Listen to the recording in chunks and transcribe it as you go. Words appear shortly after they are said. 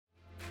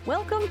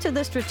Welcome to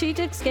the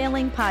Strategic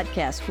Scaling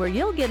Podcast, where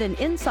you'll get an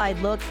inside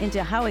look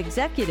into how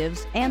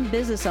executives and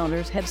business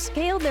owners have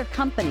scaled their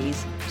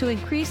companies to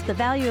increase the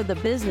value of the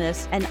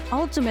business and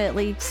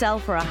ultimately sell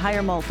for a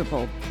higher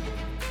multiple.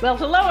 Well,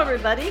 hello,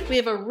 everybody. We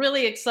have a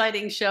really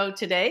exciting show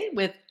today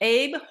with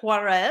Abe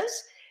Juarez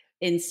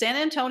in San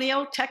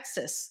Antonio,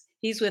 Texas.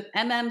 He's with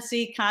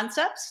MMC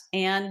Concepts,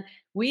 and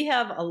we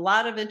have a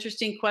lot of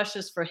interesting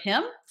questions for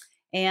him.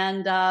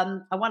 And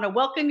I want to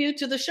welcome you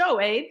to the show,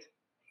 Abe.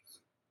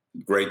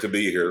 Great to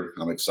be here.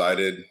 I'm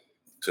excited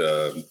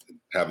to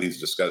have these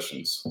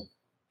discussions.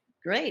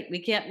 Great.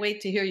 We can't wait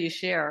to hear you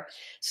share.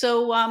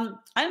 So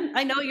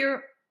I know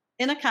you're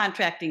in a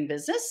contracting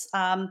business.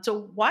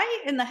 So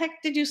why in the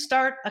heck did you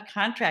start a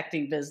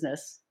contracting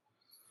business?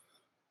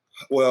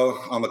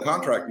 Well, on the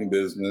contracting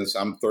business,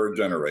 I'm third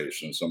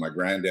generation. So my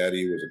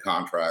granddaddy was a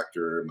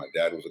contractor. My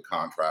dad was a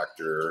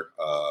contractor.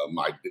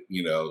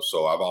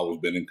 So I've always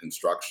been in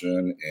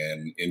construction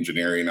and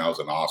engineering. I was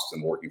in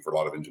Austin working for a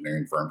lot of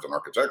engineering firms and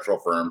architectural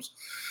firms.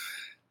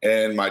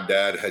 And my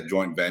dad had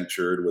joint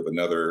ventured with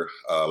another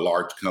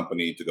large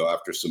company to go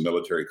after some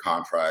military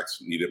contracts,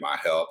 needed my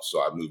help.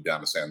 So I moved down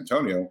to San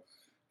Antonio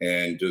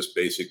and just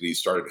basically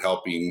started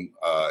helping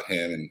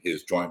him in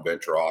his joint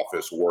venture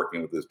office,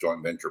 working with his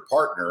joint venture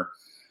partner.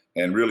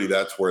 And really,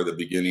 that's where the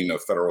beginning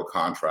of federal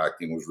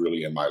contracting was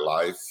really in my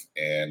life.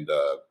 And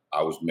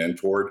I was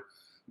mentored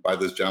by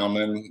this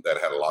gentleman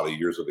that had a lot of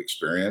years of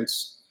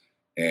experience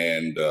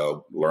and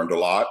learned a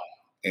lot.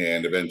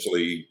 And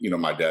eventually,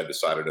 my dad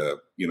decided to,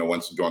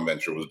 once the joint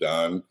venture was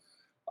done,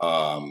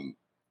 while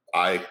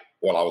I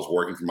was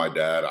working for my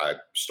dad, I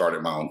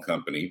started my own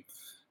company.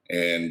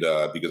 And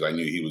because I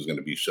knew he was going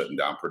to be shutting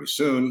down pretty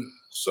soon.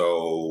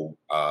 So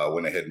I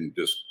went ahead and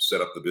just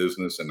set up the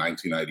business in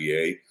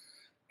 1998.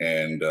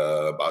 And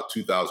about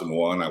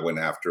 2001, I went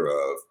after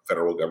a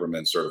federal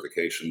government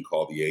certification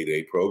called the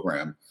 8A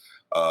program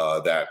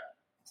that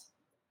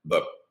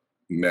the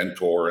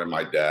mentor and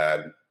my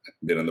dad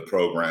been in the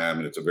program.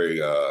 And it's a very,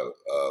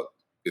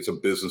 it's a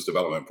business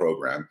development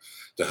program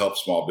to help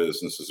small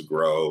businesses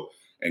grow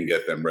and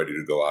get them ready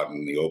to go out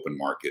in the open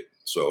market.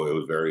 So it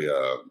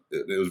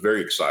was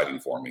very exciting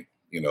for me,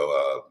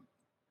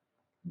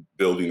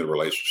 building the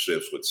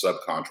relationships with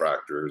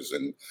subcontractors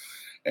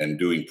and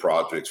doing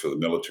projects for the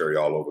military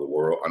all over the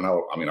world. All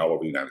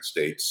over the United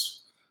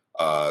States.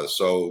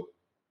 So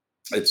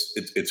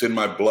it's in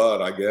my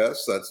blood, I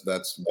guess.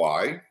 That's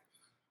why.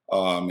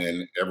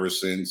 And ever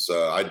since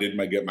I did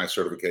get my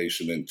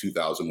certification in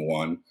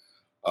 2001,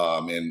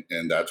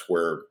 and that's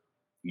where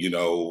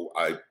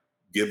I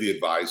give the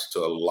advice to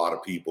a lot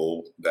of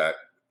people that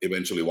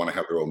eventually want to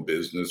have their own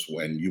business.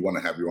 When you want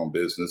to have your own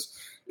business,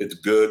 it's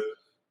good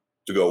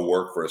to go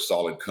work for a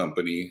solid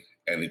company.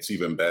 And it's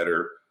even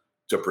better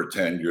to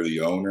pretend you're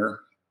the owner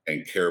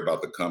and care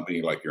about the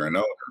company like you're an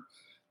owner,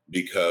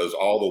 because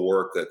all the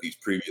work that these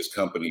previous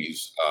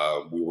companies,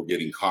 we were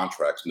getting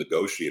contracts,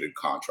 negotiated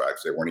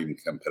contracts. They weren't even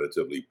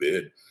competitively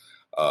bid,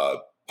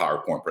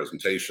 PowerPoint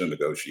presentation,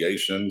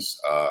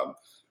 negotiations.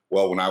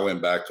 Well, when I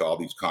went back to all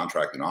these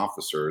contracting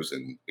officers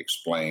and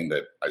explained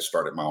that I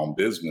started my own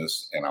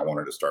business and I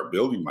wanted to start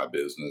building my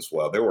business,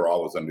 well, they were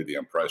always under the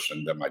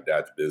impression that my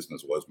dad's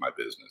business was my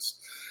business.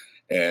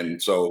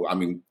 And so,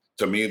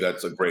 to me,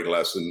 that's a great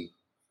lesson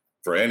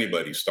for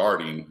anybody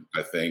starting,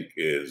 I think,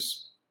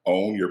 is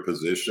own your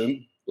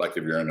position. Like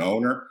if you're an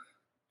owner,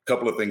 a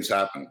couple of things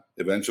happen.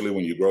 Eventually,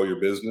 when you grow your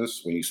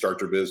business, when you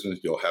start your business,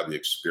 you'll have the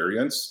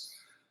experience.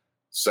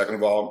 Second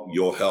of all,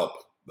 you'll help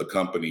the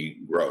company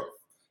grow.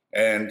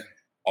 And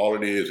all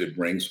it is, it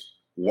brings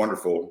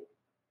wonderful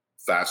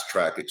fast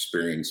track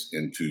experience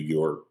into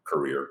your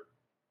career.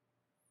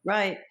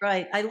 Right.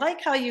 I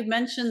like how you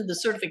mentioned the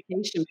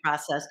certification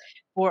process.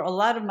 For a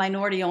lot of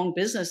minority-owned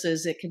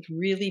businesses, it could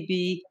really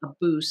be a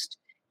boost,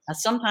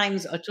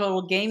 sometimes a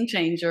total game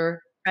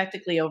changer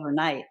practically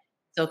overnight.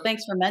 So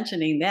thanks for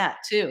mentioning that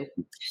too.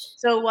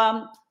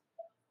 So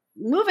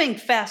moving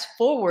fast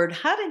forward,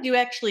 how did you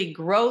actually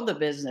grow the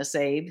business,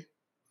 Abe?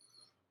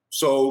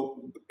 So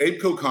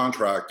ABECO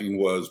Contracting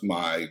was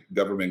my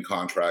government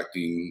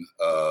contracting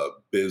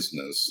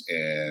business.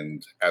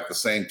 And at the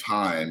same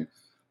time,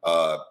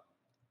 I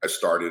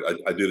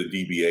did a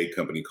DBA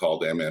company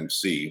called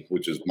MMC,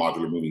 which is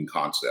Modular Moving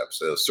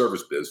Concepts, a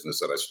service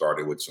business that I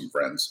started with some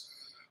friends.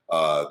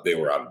 They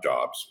were out of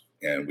jobs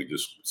and we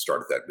just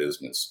started that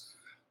business.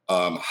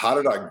 How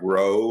did I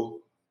grow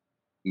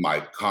my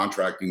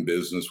contracting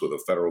business with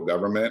the federal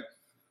government?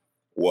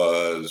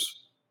 Was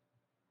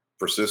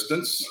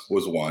persistence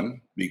was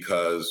one,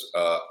 because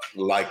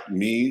like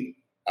me,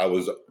 I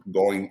was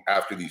going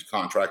after these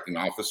contracting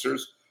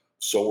officers.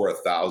 So were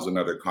 1,000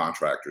 other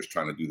contractors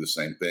trying to do the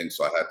same thing.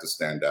 So I had to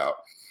stand out.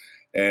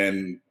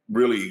 And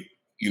really,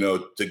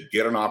 to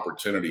get an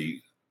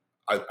opportunity,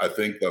 I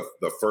think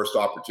the first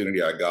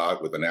opportunity I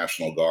got with the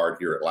National Guard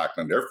here at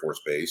Lackland Air Force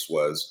Base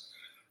was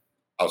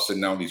I was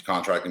sitting down with these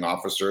contracting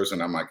officers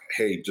and I'm like,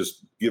 hey,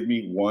 just give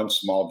me one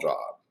small job.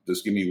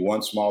 Just give me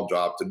one small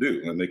job to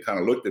do. And they kind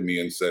of looked at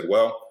me and said,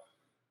 well,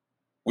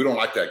 we don't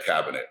like that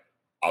cabinet.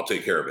 I'll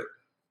take care of it.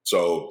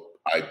 So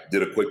I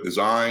did a quick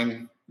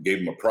design, gave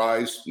them a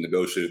price,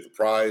 negotiated the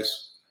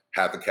price,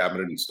 had the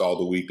cabinet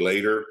installed a week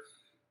later.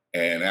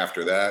 And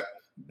after that,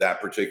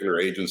 that particular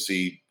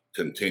agency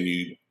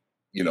continued,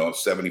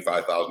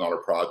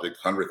 $75,000 project,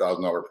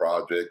 $100,000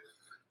 project,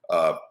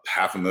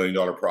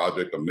 $500,000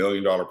 project, $1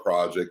 million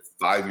project,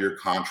 5-year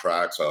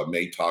contracts,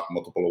 MATOC,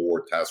 multiple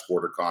award task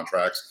order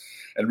contracts.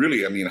 And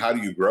really, I mean, how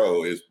do you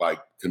grow is by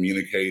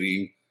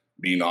communicating,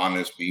 being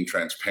honest, being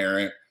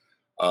transparent.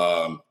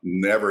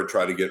 Never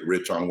try to get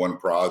rich on one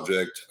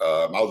project.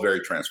 I was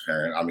very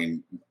transparent. I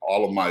mean,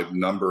 all of my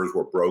numbers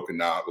were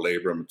broken out,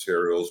 labor,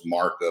 materials,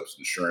 markups,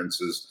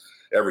 insurances,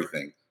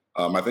 everything.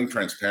 I think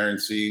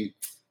transparency,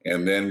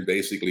 and then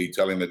basically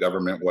telling the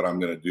government what I'm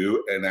going to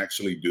do and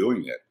actually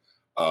doing it.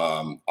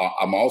 I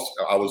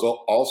was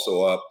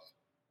also up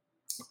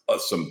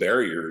some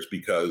barriers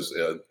because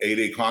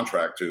 8A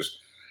contractors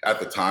at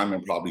the time,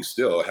 and probably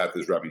still, had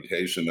this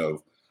reputation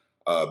of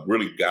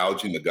really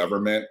gouging the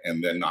government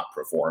and then not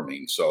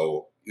performing.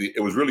 So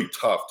it was really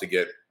tough to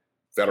get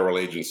federal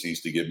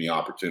agencies to give me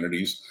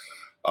opportunities.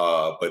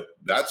 But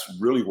that's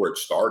really where it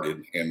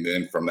started. And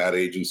then from that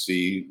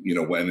agency,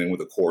 went in with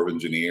the Corps of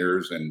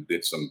Engineers and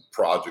did some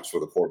projects for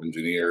the Corps of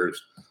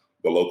Engineers,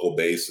 the local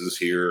bases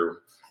here.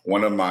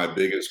 One of my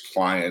biggest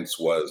clients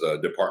was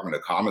Department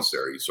of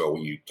Commissary. So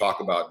when you talk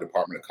about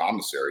Department of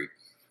Commissary,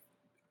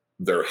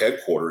 their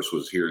headquarters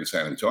was here in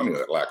San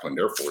Antonio at Lackland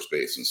Air Force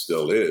Base, and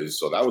still is.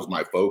 So that was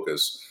my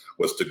focus,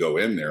 was to go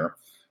in there.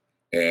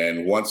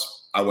 And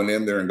once I went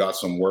in there and got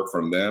some work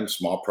from them,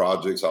 small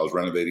projects, I was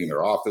renovating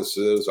their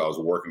offices. I was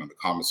working on the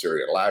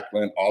commissary at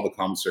Lackland, all the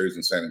commissaries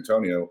in San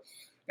Antonio,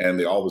 and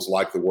they always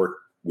liked the work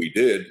we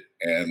did.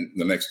 And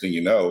the next thing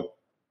you know,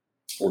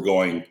 we're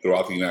going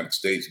throughout the United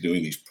States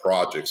doing these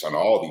projects on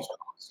all these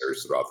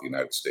commissaries throughout the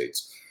United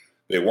States.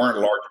 They weren't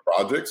large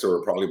projects. They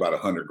were probably about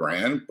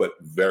 $100,000, but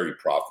very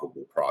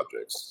profitable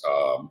projects.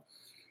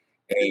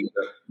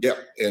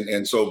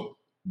 And so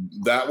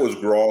that was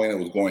growing. It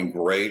was going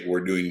great.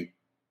 We're doing,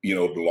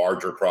 the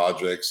larger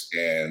projects.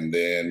 And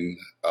then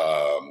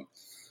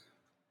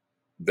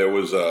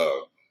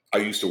I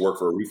used to work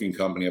for a roofing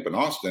company up in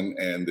Austin,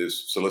 and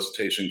this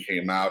solicitation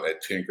came out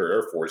at Tinker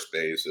Air Force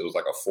Base. It was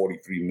like a $43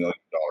 million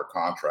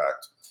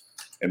contract.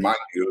 And mind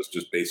you, it was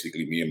just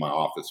basically me in my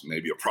office,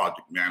 maybe a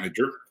project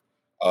manager.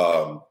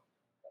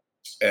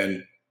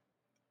 And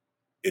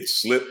it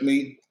slipped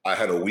me. I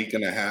had a week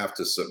and a half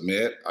to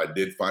submit. I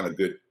did find a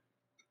good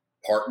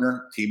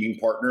partner, teaming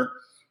partner,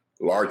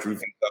 large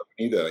roofing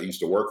company that I used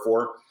to work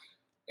for.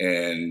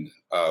 And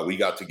we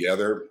got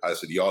together. I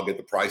said, y'all get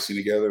the pricing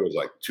together. It was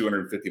like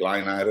 250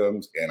 line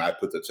items. And I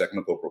put the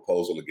technical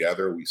proposal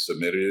together. We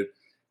submitted it,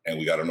 and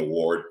we got an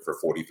award for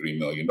 $43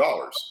 million.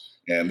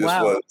 And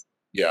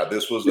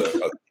this was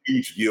a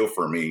huge deal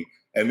for me.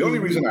 And the only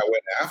reason I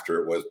went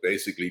after it was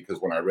basically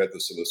because when I read the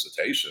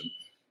solicitation,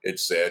 it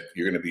said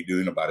you're going to be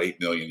doing about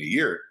 $8 million a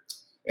year.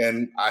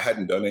 And I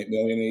hadn't done $8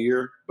 million a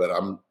year, but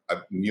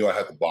I knew I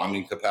had the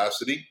bonding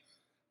capacity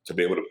to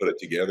be able to put it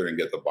together and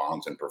get the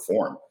bonds and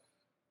perform.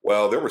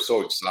 Well, they were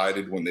so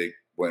excited when they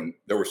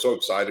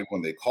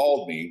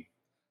called me.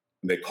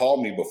 And they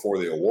called me before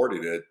they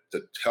awarded it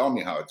to tell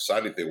me how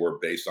excited they were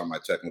based on my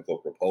technical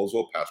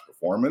proposal, past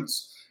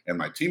performance, and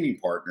my teaming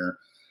partner,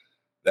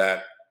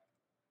 that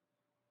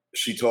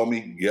she told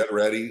me, get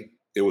ready.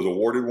 It was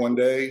awarded one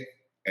day,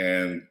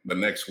 and the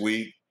next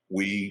week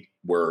we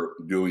were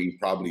doing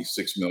probably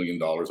 $6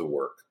 million of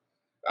work.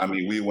 I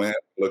mean, we went,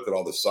 looked at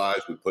all the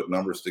size, we put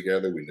numbers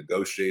together, we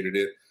negotiated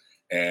it,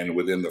 and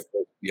within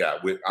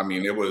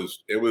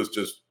it was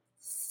just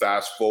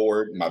fast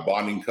forward. My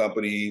bonding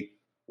company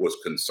was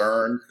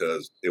concerned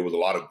because it was a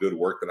lot of good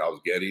work that I was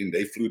getting.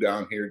 They flew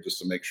down here just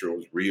to make sure it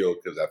was real,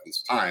 because at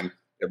this time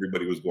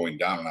everybody was going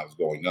down and I was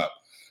going up.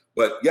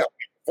 But yeah,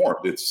 we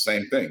performed. It's the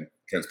same thing: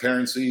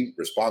 transparency,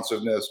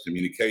 responsiveness,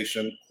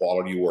 communication,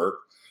 quality work.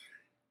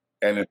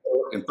 And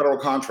in federal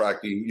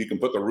contracting, you can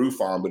put the roof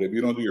on, but if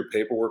you don't do your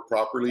paperwork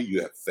properly,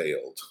 you have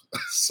failed.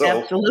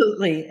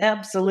 Absolutely.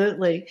 Yeah.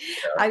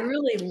 I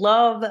really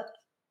love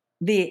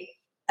the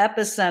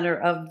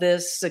epicenter of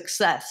this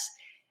success.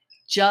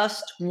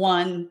 Just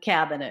one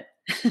cabinet.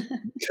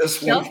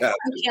 Just one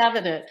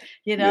cabinet.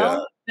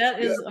 That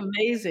is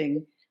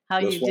amazing how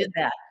you did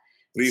that.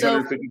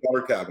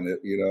 $350 cabinet,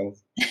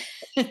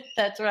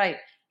 That's right.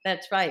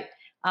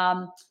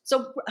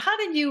 So how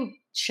did you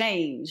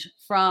change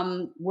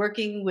from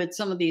working with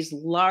some of these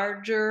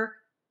larger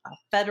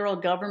federal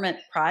government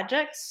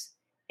projects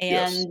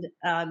and,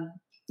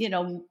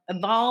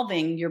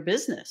 evolving your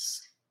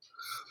business?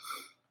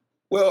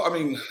 Well, I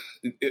mean,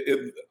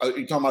 you're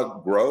talking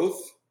about growth.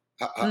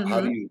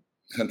 How do you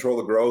control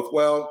the growth?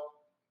 Well,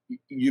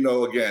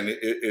 again,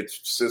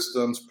 it's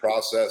systems,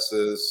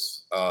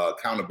 processes,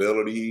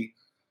 accountability,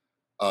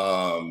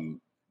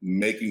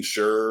 making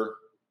sure.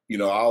 I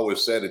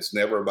always said it's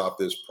never about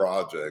this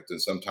project. And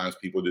sometimes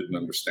people didn't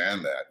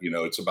understand that.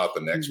 It's about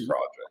the next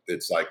project.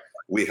 It's like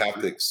we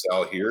have to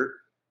excel here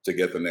to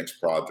get the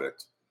next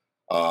project.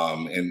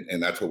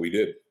 And that's what we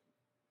did.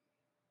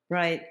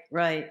 Right,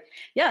 right.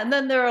 Yeah, and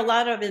then there are a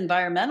lot of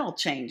environmental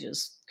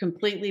changes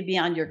completely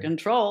beyond your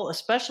control,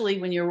 especially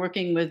when you're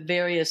working with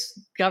various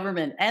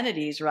government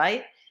entities,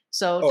 right?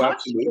 So Oh,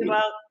 talk to me absolutely.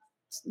 about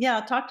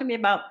yeah, talk to me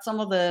about some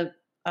of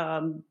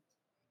um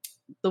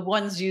the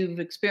ones you've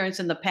experienced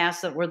in the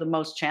past that were the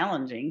most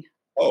challenging.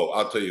 Oh,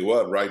 I'll tell you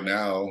what, right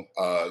now,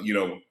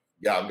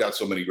 yeah, I've got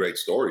so many great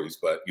stories,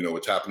 but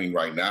what's happening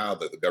right now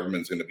that the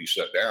government's going to be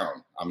shut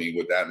down. I mean,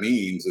 what that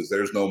means is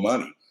there's no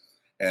money.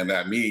 And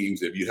that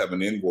means if you have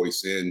an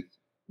invoice in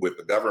with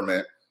the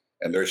government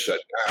and they're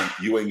shut down,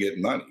 you ain't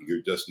getting money.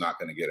 You're just not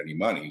going to get any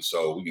money.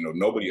 So,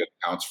 nobody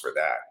accounts for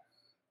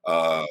that.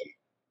 Uh,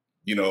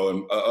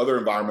 and other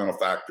environmental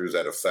factors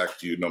that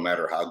affect you, no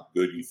matter how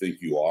good you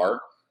think you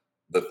are,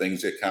 the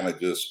things that kind of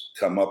just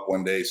come up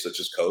one day,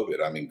 such as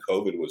COVID. I mean,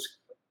 COVID was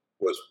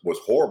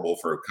horrible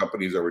for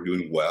companies that were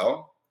doing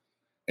well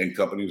and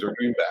companies that were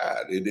doing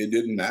bad. It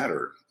didn't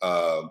matter.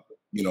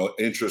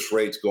 Interest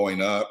rates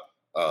going up,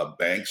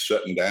 banks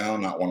shutting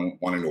down, not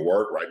wanting to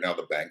work. Right now,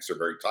 the banks are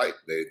very tight.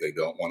 They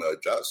don't want to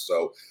adjust.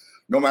 So,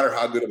 no matter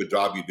how good of a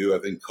job you do, I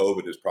think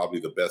COVID is probably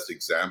the best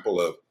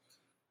example of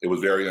it was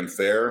very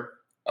unfair.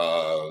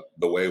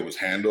 The way it was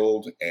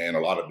handled, and a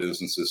lot of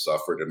businesses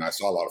suffered. And I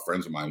saw a lot of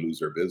friends of mine lose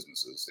their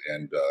businesses,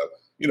 and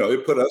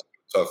it put us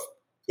in a tough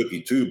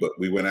cookie too. But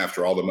we went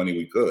after all the money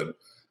we could,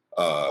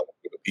 the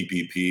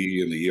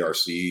PPP and the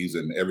ERCs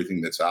and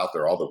everything that's out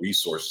there, all the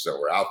resources that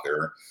were out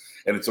there.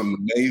 And it's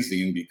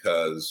amazing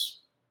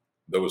because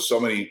there was so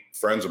many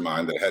friends of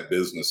mine that had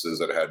businesses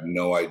that had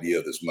no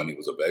idea this money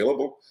was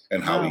available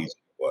and how Wow. easy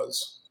it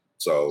was.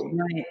 So,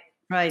 Right,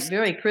 right.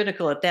 Very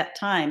critical at that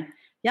time.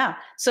 Yeah.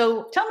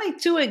 So tell me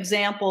two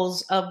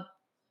examples of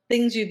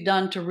things you've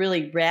done to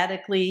really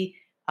radically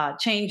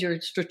change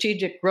your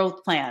strategic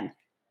growth plan,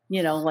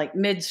 like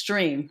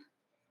midstream.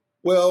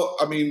 well,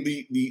 I mean,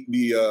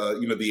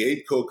 the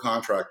aid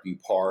co-contracting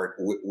part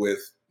with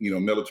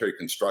military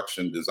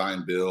construction,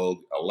 design, build,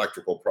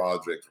 electrical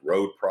projects,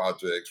 road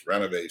projects,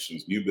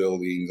 renovations, new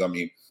buildings. I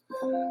mean,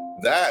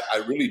 that I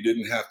really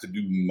didn't have to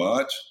do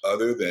much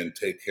other than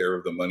take care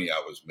of the money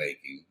I was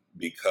making,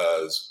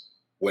 because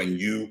when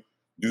you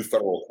do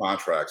federal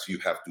contracts, you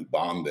have to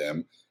bond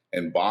them,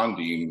 and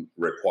bonding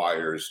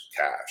requires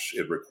cash.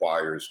 It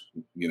requires,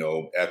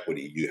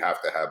 equity. You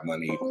have to have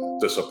money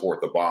to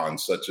support the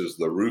bonds, such as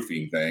the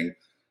roofing thing.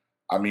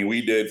 I mean,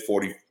 we did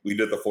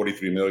the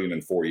 43 million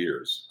in 4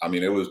 years. I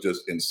mean, it was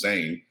just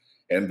insane.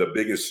 And the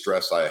biggest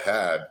stress I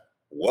had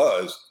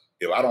was,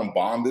 if I don't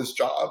bond this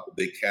job,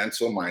 they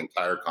cancel my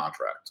entire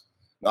contract.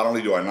 Not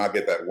only do I not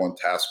get that one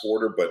task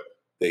order, but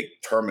they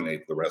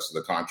terminate the rest of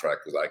the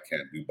contract because I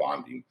can't do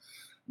bonding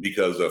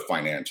because of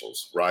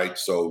financials, right?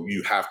 So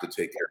you have to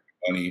take care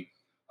of your money.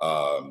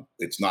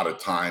 It's not a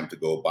time to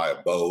go buy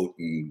a boat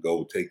and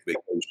go take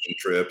vacation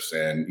trips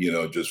and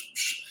just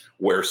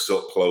wear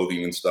silk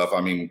clothing and stuff.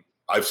 I mean,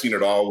 I've seen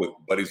it all with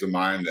buddies of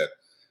mine that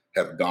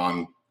have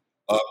gone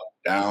up,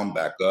 down,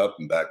 back up,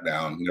 and back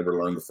down.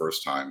 Never learned the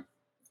first time.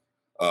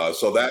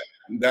 So that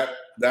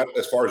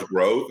as far as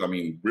growth, I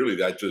mean, really,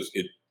 that just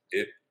it.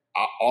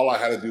 All I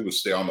had to do was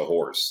stay on the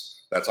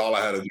horse. That's all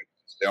I had to do.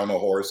 Stay on the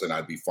horse, and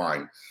I'd be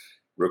fine.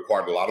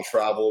 Required a lot of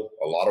travel,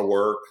 a lot of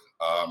work.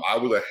 I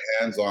was a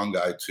hands-on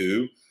guy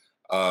too.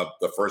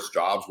 The first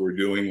jobs we were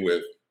doing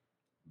with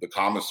the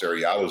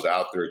commissary, I was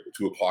out there at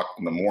 2 o'clock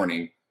in the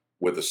morning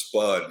with a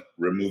spud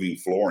removing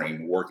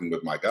flooring, working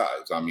with my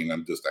guys. I mean,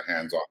 I'm just a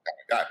hands-on kind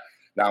of guy.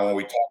 Now, when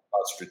we talk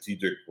about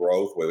strategic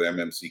growth with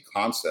MMC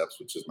Concepts,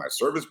 which is my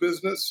service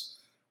business,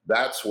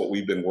 that's what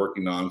we've been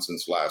working on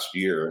since last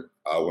year,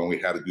 when we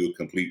had to do a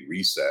complete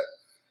reset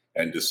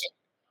and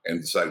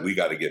decide we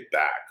got to get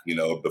back.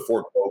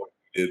 Before COVID,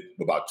 we did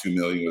about 2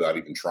 million without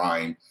even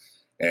trying.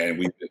 And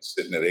we've been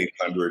sitting at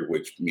 800,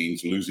 which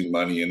means losing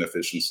money,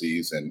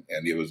 inefficiencies, and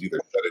it was either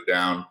shut it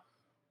down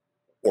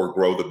or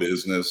grow the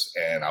business.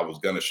 And I was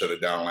going to shut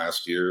it down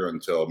last year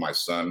until my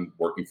son,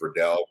 working for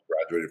Dell,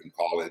 graduated from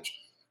college,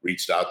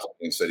 reached out to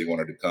me and said he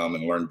wanted to come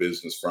and learn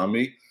business from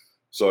me.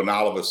 So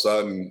now all of a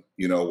sudden,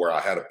 where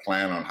I had a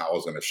plan on how I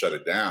was going to shut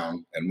it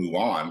down and move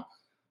on,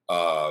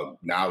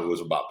 now it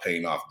was about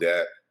paying off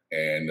debt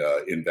and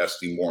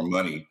investing more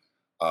money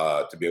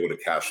to be able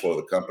to cash flow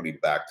the company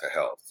back to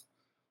health.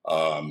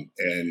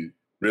 And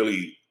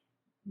really,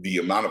 the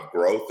amount of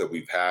growth that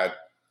we've had,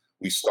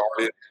 we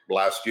started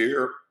last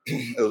year.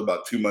 It was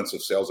about 2 months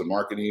of sales and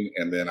marketing.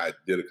 And then I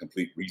did a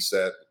complete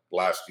reset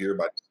last year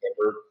by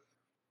December.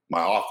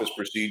 My office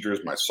procedures,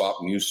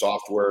 new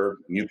software,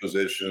 new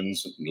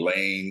positions,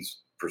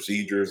 lanes,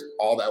 procedures,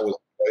 all that was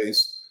in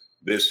place.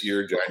 This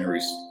year,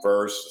 January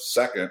 1st,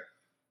 2nd,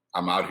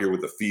 I'm out here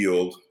with the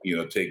field,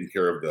 taking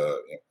care of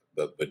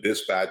the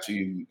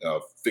dispatching,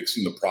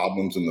 fixing the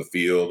problems in the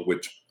field,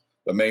 which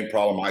the main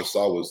problem I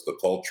saw was the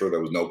culture.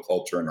 There was no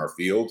culture in our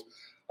field.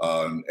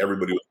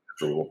 Everybody was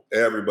miserable.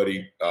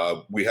 Everybody,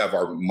 we have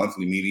our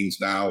monthly meetings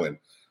now, and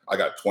I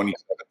got 27,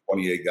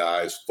 28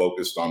 guys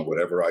focused on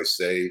whatever I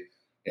say,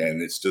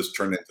 and it's just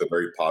turned into a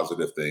very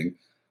positive thing.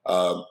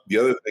 The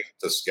other thing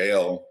to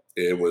scale,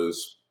 it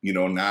was,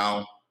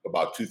 now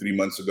about 2-3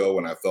 months ago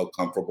when I felt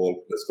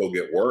comfortable. Let's go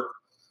get work.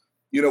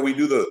 You know, we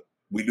do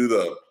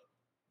the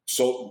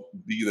so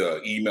be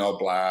the email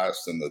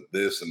blast and the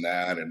this and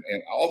that and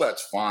all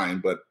that's fine,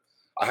 but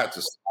I had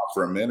to stop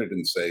for a minute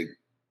and say,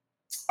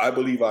 I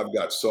believe I've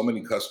got so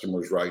many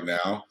customers right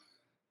now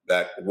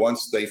that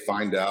once they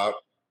find out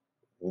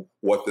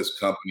what this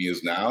company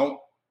is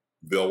now,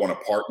 they'll want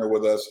to partner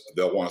with us.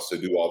 They'll want us to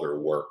do all their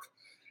work.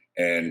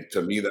 And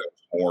to me, that's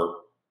more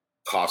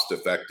cost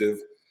effective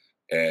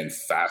and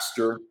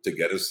faster to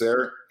get us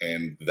there.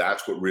 And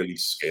that's what really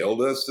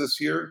scaled us this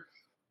year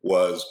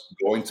was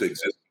going to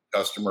existing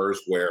customers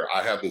where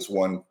I have this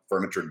one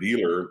furniture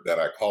dealer that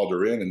I called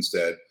her in and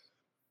said,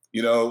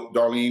 you know,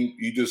 Darlene,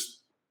 you just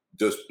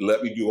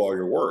let me do all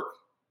your work.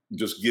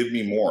 Just give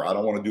me more. I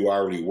don't want to do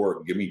hourly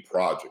work. Give me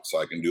projects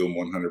so I can do them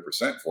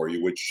 100% for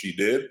you, which she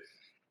did.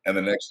 And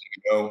the next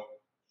thing you know,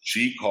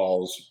 she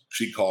calls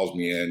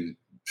me in.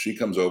 She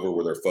comes over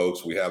with her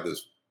folks. We have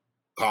this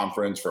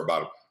conference for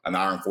about an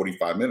hour and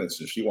 45 minutes,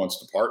 and she wants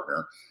to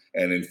partner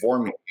and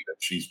inform me that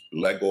she's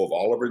let go of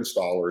all of her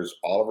installers,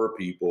 all of her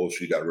people.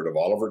 She got rid of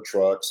all of her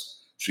trucks.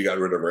 She got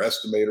rid of her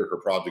estimator, her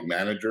project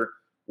manager.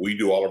 We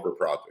do all of her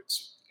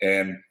projects.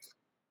 And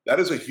that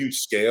is a huge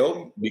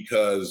scale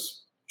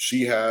because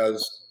she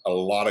has a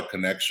lot of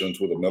connections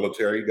with the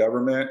military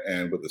government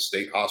and with the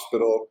state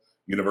hospital,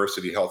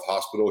 University Health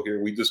Hospital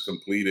here. We just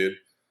completed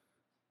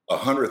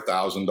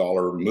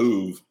 $100,000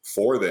 move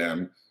for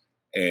them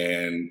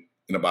and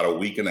in about a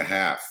week and a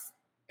half.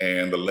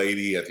 And the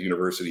lady at the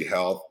University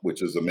Health,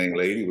 which is the main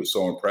lady, was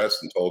so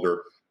impressed and told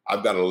her,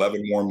 I've got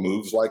 11 more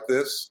moves like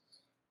this,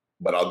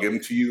 but I'll give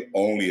them to you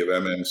only if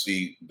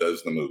MMC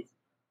does the move.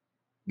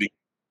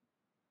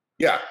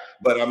 Yeah,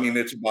 but I mean,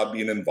 it's about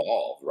being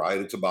involved, right?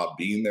 It's about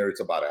being there.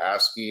 It's about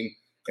asking.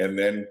 And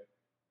then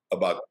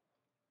about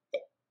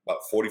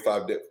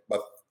 45 days,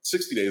 about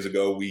 60 days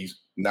ago,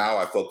 now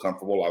I felt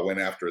comfortable. I went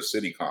after a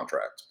city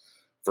contract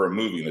for a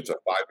moving. It's a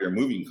 5-year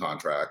moving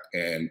contract.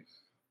 And,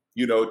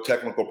 you know,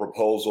 technical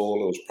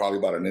proposal, it was probably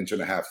about 1.5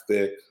 inches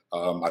thick.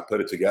 I put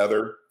it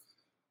together.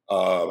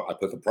 I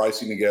put the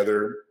pricing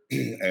together.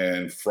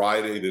 And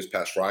this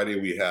past Friday,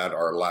 we had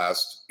our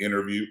last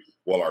interview.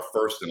 Well, our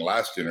first and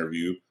last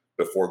interview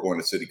before going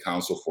to city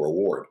council for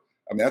award.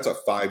 I mean, that's a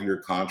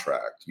 5-year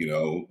contract, you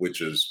know, which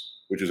is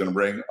going to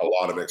bring a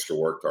lot of extra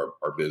work to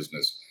our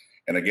business.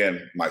 And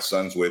again, my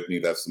son's with me.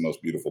 That's the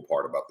most beautiful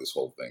part about this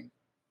whole thing.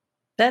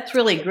 That's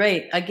really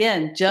great.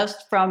 Again,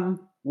 just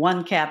from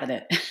one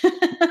cabinet.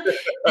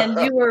 And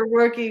you were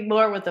working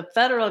more with the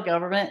federal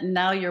government, and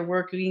now you're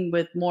working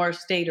with more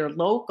state or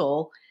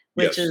local,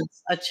 which Yes.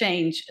 is a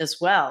change as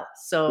well.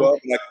 So, well,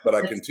 but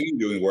I continue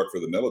doing work for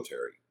the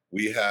military.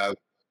 We have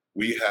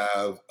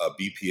a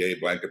BPA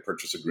blanket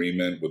purchase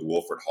agreement with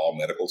Wilford Hall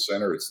Medical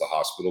Center. It's the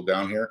hospital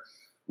down here.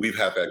 We've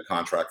had that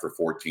contract for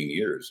 14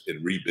 years.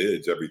 It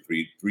rebids every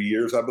three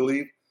years, I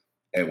believe.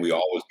 And we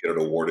always get it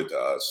awarded to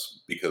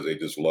us because they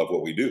just love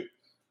what we do.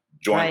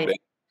 Joint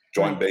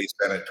Base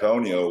San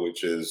Antonio,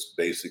 which is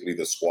basically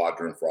the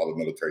squadron for all the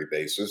military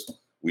bases.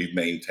 We've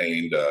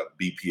maintained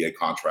BPA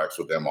contracts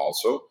with them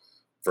also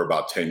for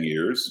about 10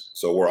 years.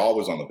 So we're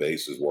always on the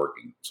bases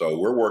working. So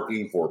we're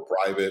working for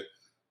private,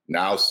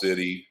 now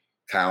city,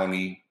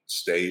 county,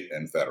 state,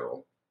 and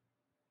federal.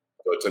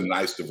 So it's a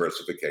nice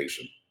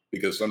diversification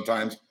because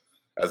sometimes,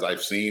 as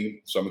I've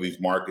seen, some of these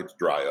markets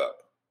dry up.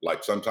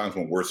 Like sometimes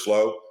when we're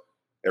slow,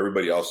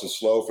 everybody else is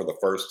slow. For the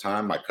first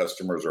time, my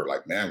customers are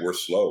like, man, we're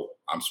slow.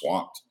 I'm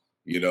swamped,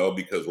 you know,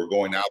 because we're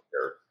going out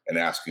there and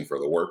asking for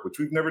the work, which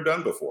we've never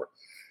done before.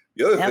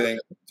 The other thing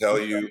I can tell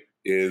you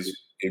is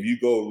if you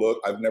go look,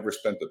 I've never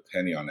spent a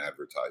penny on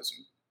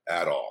advertising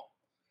at all.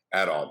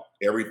 At all.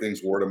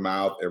 Everything's word of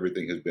mouth.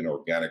 Everything has been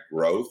organic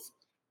growth,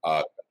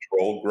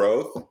 controlled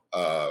growth.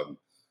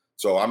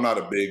 So I'm not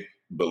a big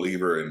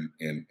believer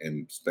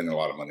in spending a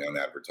lot of money on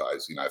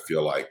advertising. I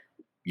feel like,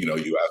 you know,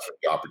 you ask for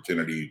the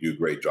opportunity, you do a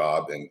great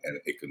job, and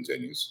it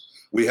continues.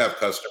 We have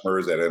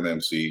customers at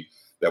MMC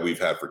that we've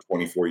had for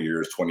 24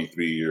 years,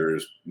 23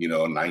 years, you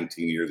know,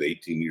 19 years,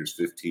 18 years,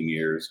 15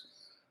 years.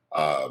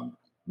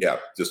 Yeah,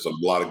 just a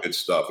lot of good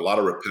stuff, a lot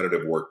of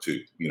repetitive work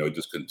too. You know, it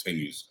just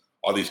continues.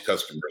 All these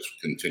customers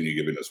continue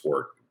giving us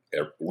work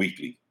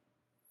weekly.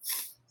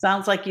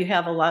 sounds like you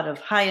have a lot of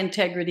high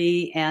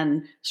integrity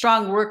and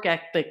strong work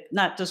ethic,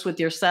 not just with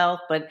yourself,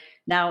 but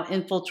now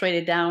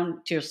infiltrated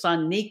down to your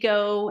son,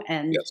 Nico.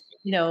 And, Yes.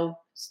 you know,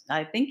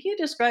 I think you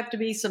described to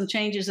be some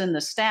changes in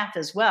the staff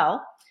as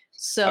well.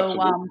 So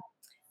Absolutely.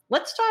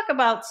 let's talk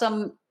about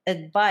some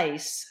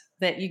advice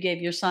that you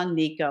gave your son,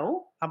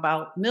 Nico,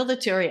 about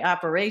military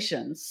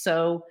operations.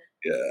 So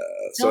Yeah.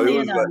 fill So me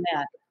in on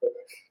that.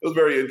 it was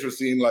very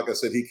interesting. Like I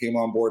said, he came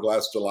on board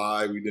last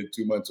July. We did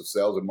 2 months of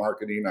sales and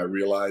marketing. I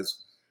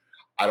realized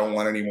I don't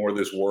want any more of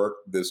this work.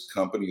 This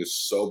company is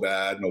so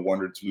bad. No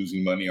wonder it's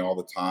losing money all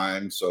the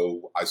time.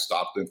 So I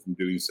stopped him from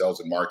doing sales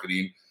and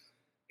marketing.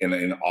 And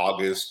in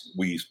August,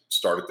 we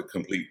started the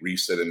complete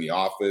reset in the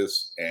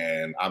office.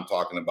 And I'm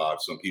talking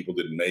about some people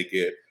didn't make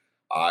it.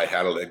 I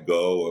had to let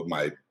go of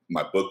my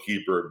my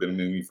bookkeeper had been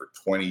with me for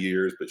 20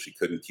 years, but she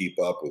couldn't keep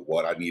up with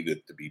what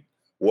needed to be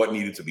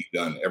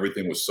done.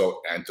 Everything was so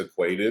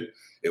antiquated,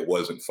 it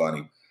wasn't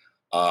funny.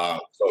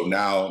 So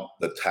now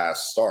the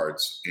task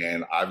starts,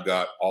 and I've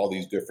got all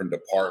these different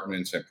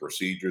departments and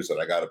procedures that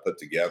I got to put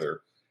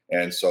together.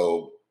 And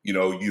so,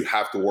 you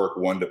have to work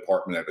one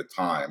department at a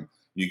time.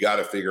 You got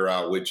to figure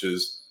out which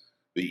is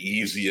the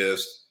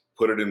easiest,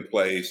 put it in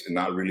place, and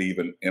not really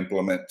even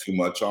implement too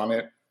much on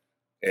it.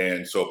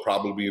 And so,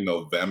 probably in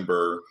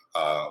November,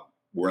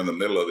 we're in the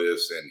middle of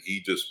this, and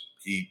he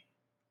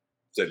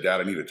said,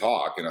 "Dad, I need to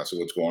talk." And I said,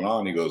 "What's going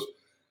on?" He goes,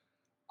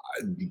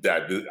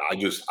 "Dad,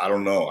 I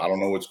don't know. I don't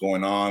know what's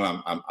going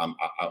on.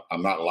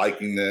 I'm not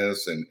liking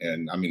this."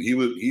 And I mean,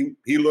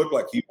 he looked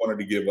like he wanted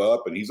to give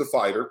up. And he's a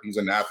fighter. He's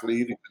an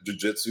athlete. He's a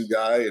jiu-jitsu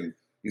guy, and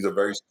he's a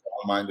very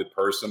strong-minded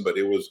person. But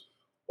it was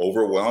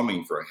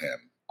overwhelming for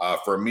him.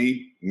 For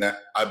me,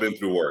 I've been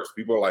through worse.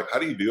 People are like, "How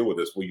do you deal with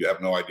this?" Well, you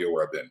have no idea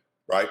where I've been.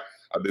 Right?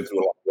 I've been through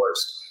a lot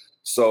worse.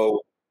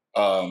 So,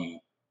 I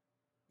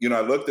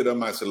looked at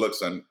him. I said, "Look,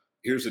 son,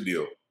 here's the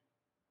deal.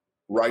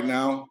 Right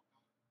now,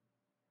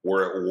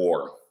 we're at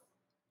war,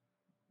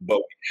 but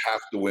we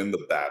have to win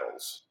the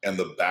battles. And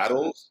the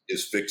battles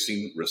is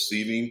fixing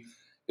receiving,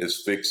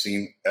 is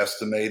fixing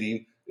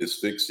estimating, is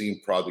fixing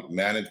project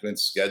management,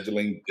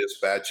 scheduling,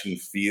 dispatching,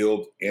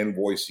 field,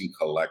 invoicing,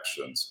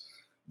 collections.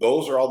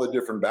 Those are all the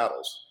different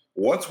battles.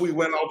 Once we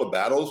win all the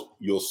battles,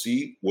 you'll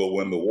see we'll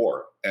win the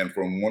war. And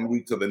from one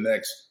week to the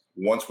next,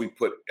 once we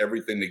put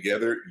everything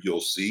together,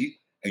 you'll see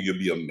and you'll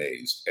be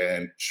amazed."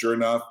 And sure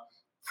enough,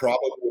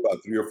 probably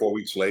about 3 or 4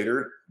 weeks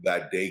later,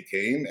 that day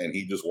came and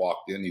he just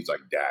walked in. He's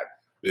like, "Dad,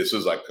 this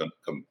is like a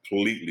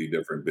completely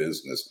different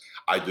business.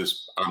 I'm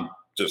just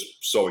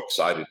so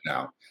excited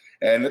now."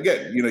 And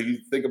again, you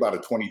think about a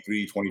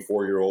 23,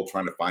 24-year-old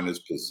trying to find his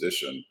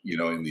position,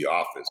 in the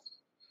office.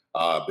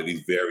 But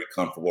he's very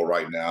comfortable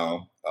right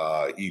now.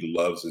 He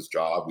loves his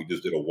job. We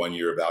just did a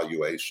 1-year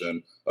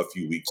evaluation a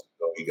few weeks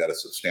ago. He got a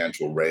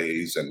substantial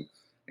raise, and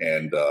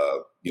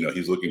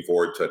he's looking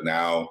forward to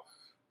now.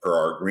 Per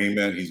our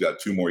agreement, he's got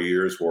 2 more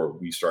years where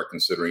we start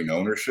considering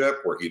ownership,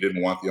 where he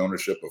didn't want the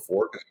ownership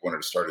before because he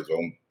wanted to start his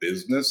own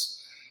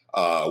business,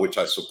 which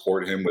I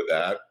support him with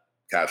that,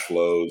 cash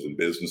flows and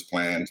business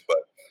plans. But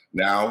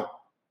now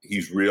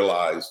he's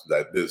realized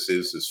that this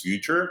is his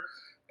future,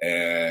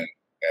 and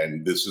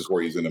this is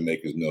where he's going to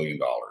make his $1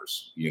 million.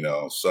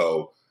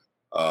 So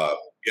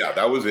yeah,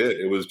 that was it.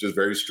 It was just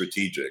very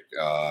strategic.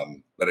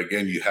 But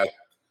again,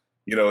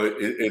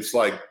 it's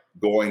like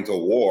going to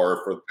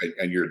war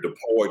and you're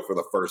deployed for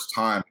the first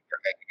time. You're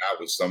hanging out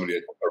with somebody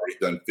that's already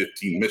done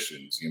 15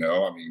 missions.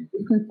 I mean,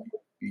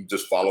 you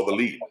just follow the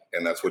lead,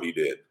 and that's what he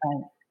did.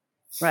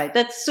 Right.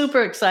 That's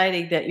super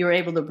exciting that you were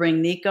able to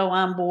bring Nico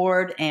on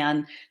board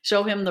and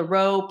show him the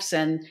ropes.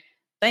 And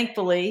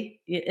thankfully,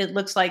 it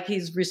looks like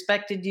he's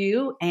respected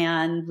you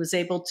and was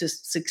able to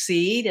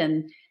succeed.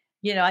 And,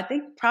 I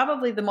think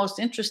probably the most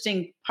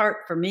interesting part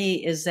for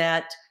me is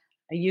that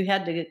you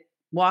had to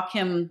walk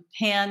him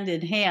hand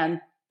in hand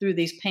through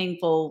these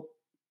painful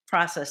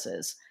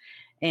processes.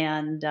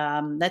 And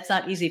that's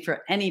not easy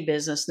for any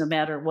business, no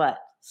matter what.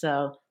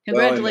 So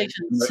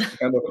congratulations.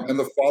 Well, and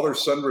the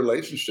father-son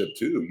relationship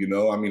too.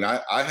 I mean,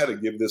 I had to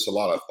give this a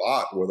lot of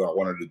thought whether I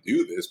wanted to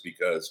do this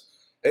because,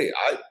 hey,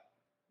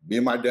 me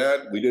and my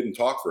dad, we didn't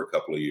talk for a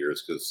couple of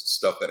years because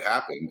stuff that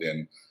happened.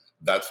 And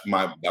that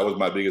was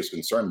my biggest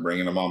concern,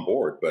 bringing him on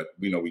board. But,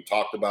 we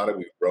talked about it.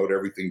 We wrote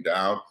everything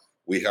down.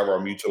 We have our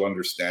mutual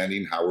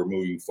understanding, how we're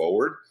moving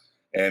forward.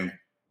 And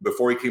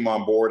before he came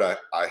on board,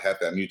 I had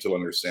that mutual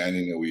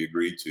understanding that we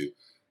agreed to.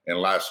 And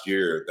last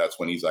year, that's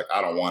when he's like,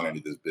 "I don't want any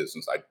of this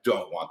business. I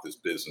don't want this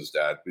business,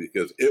 Dad,"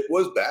 because it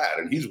was bad.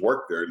 And he's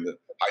worked there in the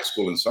high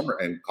school and summer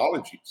and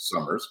college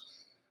summers.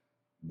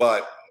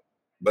 But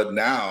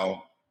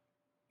now,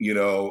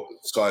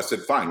 so I said,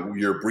 "Fine,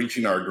 you're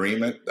breaching our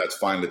agreement. That's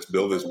fine. Let's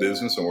build this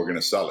business and we're going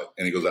to sell it."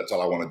 And he goes, "That's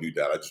all I want to do,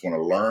 Dad. I just want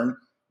to learn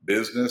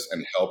business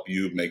and help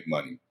you make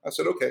money." I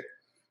said, "Okay."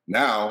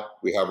 Now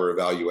we have our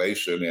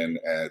evaluation, and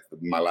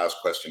my last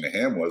question to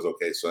him was,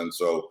 "Okay, son,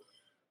 so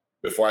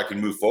before I can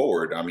move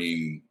forward, I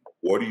mean,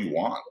 what do you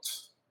want?"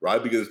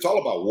 Right? Because it's all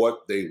about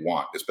what they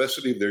want,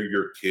 especially if they're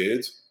your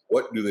kids.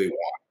 What do they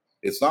want?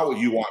 It's not what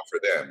you want for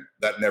them.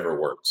 That never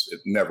works. It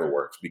never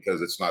works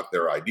because it's not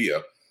their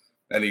idea.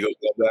 And he goes,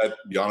 "Well, Dad,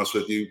 to be honest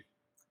with you,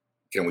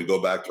 can we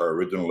go back to our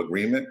original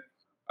agreement?"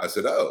 I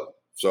said, "Oh,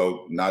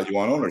 so now you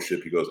want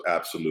ownership?" He goes,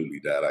 "Absolutely,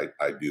 Dad,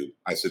 I do."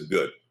 I said,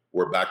 "Good.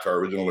 We're back to our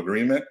original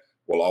agreement.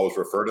 We'll always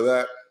refer to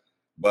that.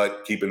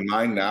 But keep in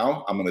mind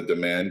now, I'm going to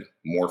demand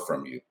more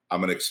from you. I'm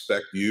going to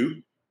expect you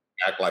to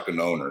act like an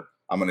owner.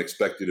 I'm going to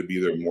expect you to be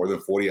there more than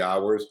 40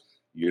 hours.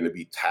 You're going to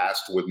be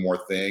tasked with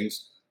more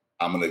things.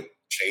 I'm going to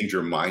change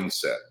your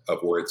mindset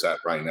of where it's at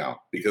right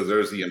now, because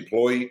there's the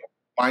employee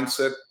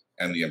mindset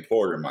and the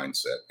employer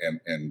mindset.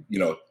 And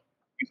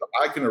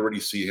I can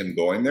already see him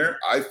going there.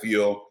 I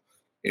feel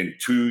in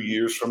 2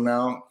 years from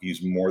now,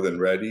 he's more than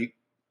ready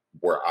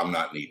where I'm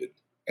not needed.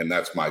 And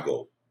that's my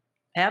goal."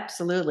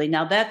 Absolutely.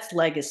 Now that's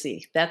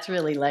legacy. That's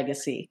really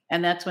legacy.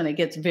 And that's when it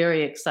gets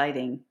very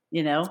exciting.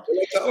 you know? So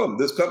I tell them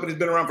this company's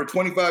been around for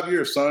 25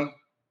 years, son.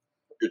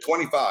 You're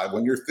 25.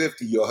 When you're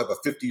 50, you'll have a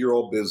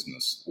 50-year-old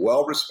business,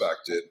 well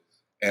respected,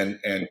 and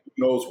who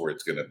knows where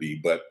it's going to be.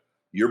 But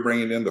you're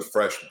bringing in the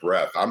fresh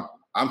breath.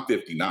 I'm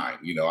 59.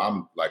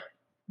 I'm like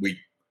we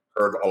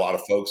heard a lot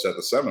of folks at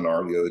the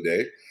seminar the other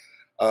day.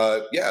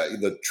 Yeah,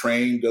 the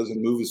train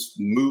doesn't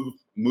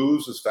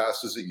moves as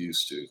fast as it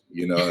used to.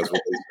 That's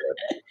what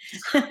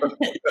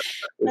they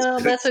Oh,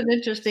 said. that's an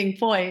interesting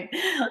point.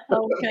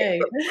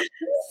 Okay.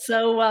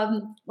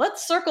 So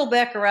let's circle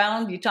back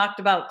around. You talked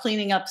about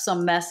cleaning up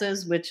some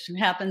messes, which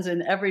happens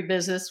in every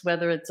business,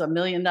 whether it's $1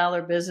 million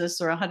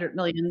business or $100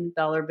 million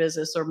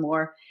business or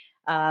more.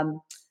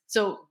 Um,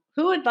 so,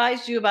 who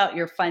advised you about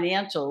your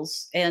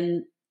financials?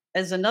 And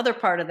as another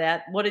part of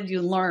that, what did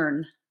you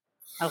learn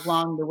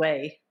along the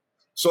way?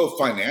 So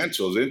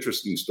financials,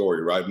 interesting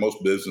story, right?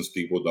 Most business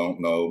people don't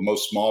know.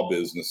 Most small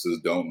businesses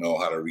don't know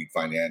how to read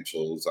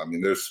financials. I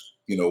mean,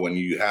 when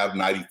you have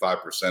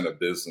 95% of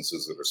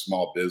businesses that are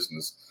small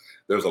business,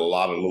 there's a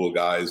lot of little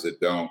guys that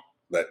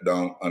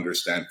don't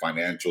understand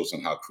financials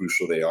and how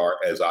crucial they are,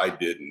 as I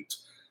didn't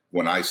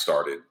when I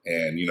started.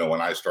 And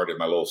when I started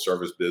my little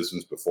service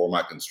business before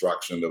my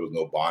construction, there was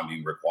no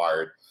bonding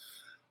required.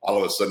 All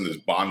of a sudden this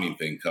bonding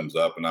thing comes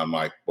up and I'm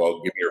like,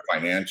 well, give me your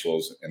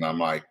financials. And I'm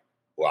like,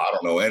 well, I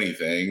don't know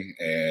anything.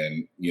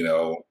 And,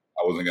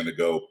 I wasn't going to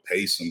go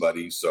pay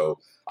somebody. So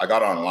I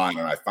got online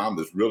and I found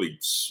this really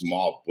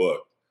small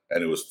book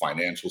and it was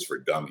Financials for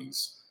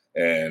Dummies.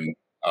 And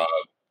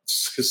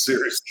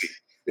seriously,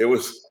 it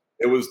was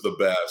the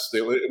best.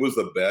 It was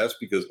the best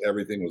because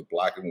everything was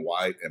black and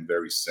white and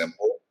very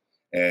simple.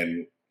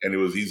 And it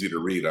was easy to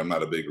read. I'm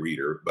not a big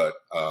reader, but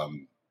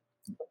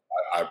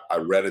I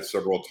read it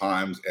several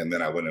times, and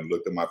then I went and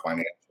looked at my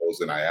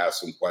financials and I asked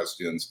some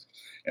questions,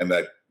 and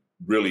that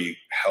really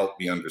helped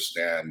me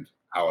understand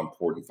how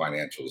important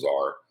financials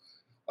are.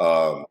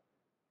 Um,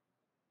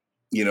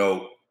 you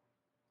know,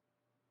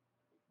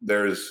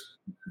 there's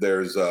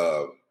there's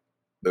uh,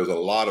 there's a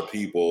lot of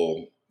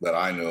people that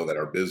I know that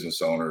are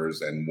business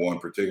owners, and one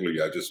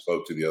particularly I just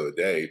spoke to the other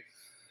day.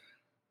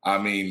 I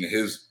mean,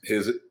 his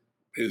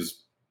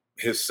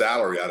his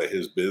salary out of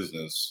his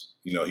business,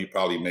 he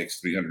probably makes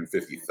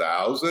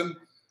 350,000,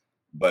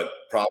 but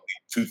probably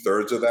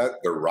two-thirds of that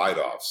they're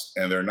write-offs,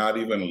 and they're not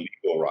even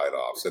legal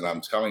write-offs. And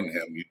I'm telling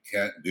him, you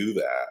can't do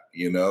that.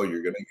 You're going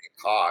to get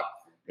caught,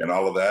 and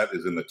all of that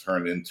is going to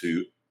turn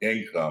into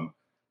income,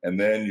 and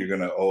then you're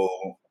going to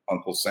owe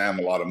Uncle Sam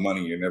a lot of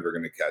money. You're never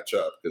going to catch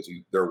up because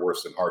they're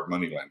worse than hard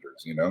money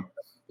lenders. They're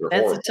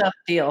That's a horrible. tough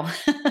deal.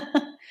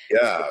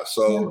 Yeah.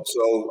 So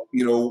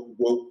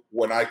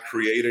when I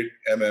created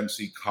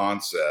MMC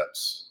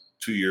Concepts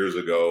 2 years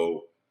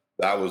ago,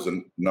 that was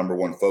the number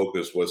one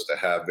focus was to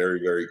have very,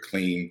 very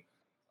clean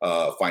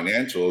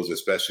financials,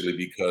 especially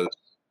because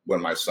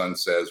when my son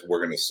says we're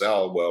going to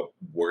sell, well,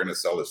 we're going to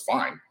sell is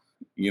fine,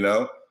 you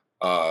know,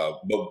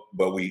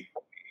 but we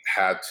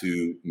had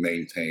to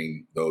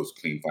maintain those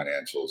clean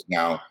financials.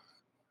 Now,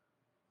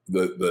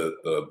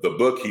 the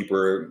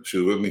bookkeeper, she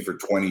was with me for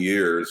 20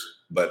 years,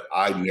 but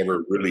I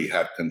never really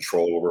had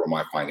control over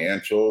my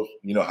financials.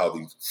 You know how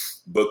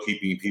these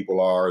bookkeeping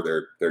people are,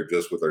 they're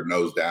just with their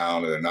nose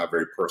down and they're not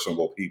very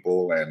personable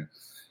people. And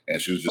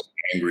she was just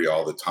angry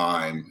all the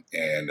time.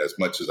 And as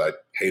much as I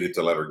hated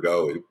to let her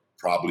go, it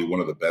probably one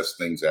of the best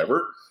things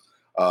ever.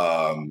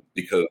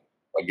 Because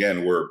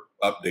again, we're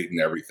updating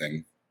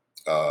everything.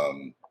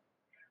 Um,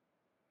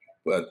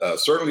 but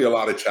certainly a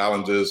lot of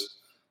challenges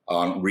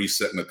on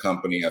resetting a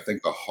company. I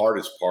think the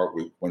hardest part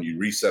when you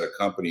reset a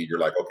company, you're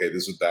like, okay,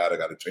 this is bad. I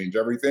got to change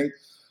everything.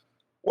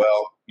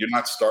 Well, you're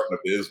not starting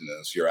a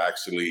business. You're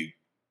actually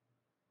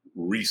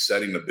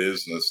resetting a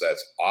business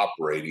that's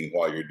operating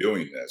while you're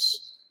doing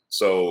this.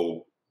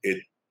 So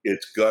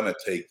it's gonna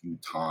take you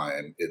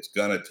time. It's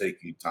gonna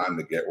take you time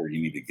to get where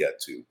you need to get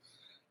to.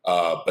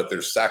 But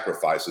there's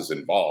sacrifices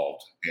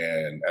involved.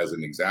 And as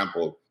an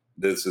example,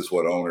 this is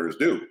what owners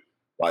do.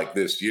 Like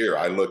this year,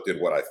 I looked at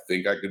what I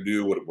think I could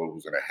do, what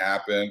was going to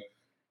happen.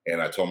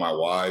 And I told my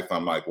wife,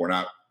 I'm like,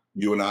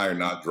 you and I are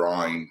not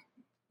drawing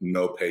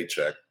no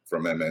paycheck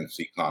from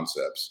MNC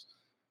Concepts.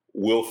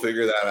 We'll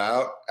figure that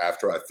out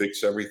after I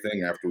fix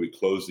everything, after we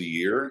close the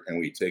year and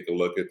we take a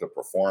look at the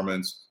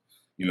performance,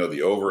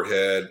 the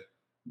overhead,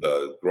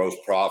 the gross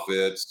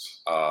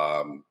profits,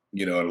 and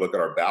look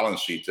at our balance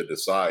sheet to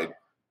decide,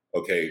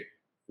 okay,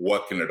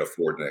 what can it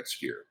afford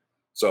next year?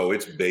 So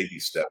it's baby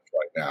steps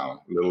right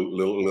now,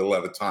 little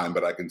at a time.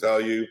 But I can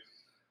tell you,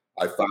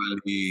 I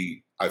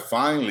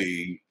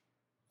finally,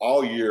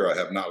 all year I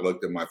have not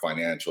looked at my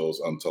financials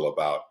until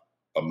about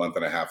a month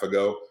and a half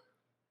ago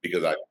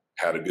because I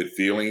had a good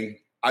feeling.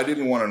 I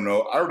didn't want to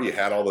know. I already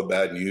had all the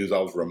bad news. I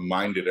was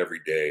reminded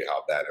every day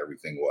how bad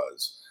everything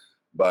was,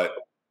 but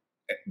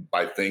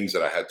by things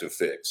that I had to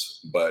fix.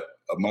 But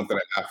a month and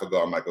a half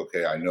ago, I'm like,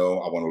 okay, I know.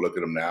 I want to look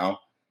at them now.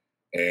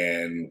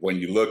 And when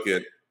you look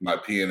at my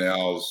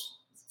P&Ls,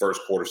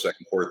 first quarter,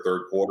 second quarter,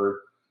 third quarter,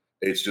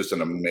 it's just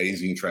an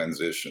amazing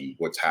transition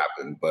what's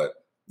happened. But,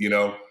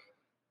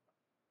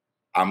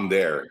 I'm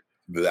there.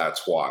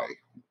 That's why.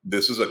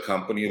 this is a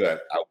company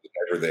that I was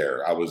never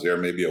there. I was there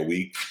maybe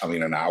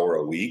an hour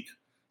a week,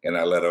 and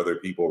I let other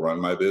people run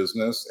my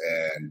business.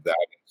 And that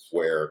is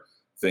where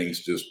things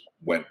just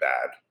went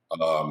bad.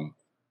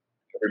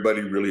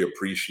 Everybody really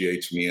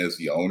appreciates me as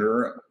the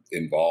owner,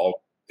 involved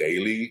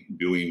daily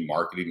doing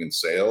marketing and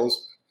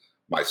sales.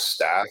 My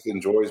staff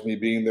enjoys me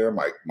being there.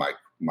 My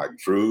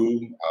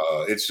crew.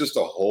 It's just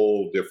a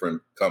whole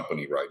different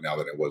company right now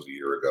than it was a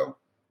year ago.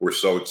 We're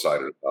so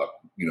excited about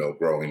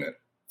growing it.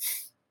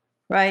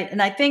 Right.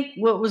 And I think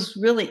what was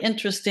really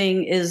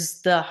interesting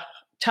is the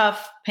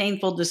tough,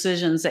 painful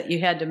decisions that you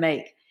had to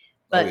make.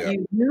 Oh But yeah,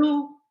 you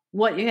knew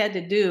what you had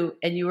to do,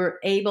 and you were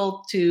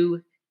able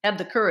to have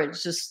the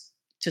courage just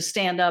to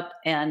stand up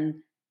and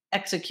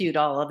execute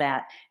all of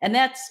that. And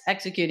that's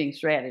executing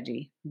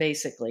strategy,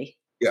 basically.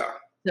 yeah,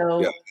 yeah. So,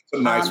 It's a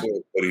nice um, way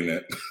of putting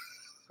it.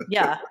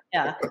 yeah,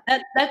 yeah,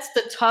 that's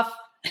the tough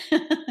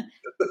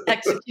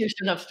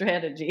execution of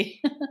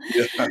strategy.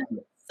 Yeah.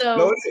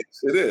 No,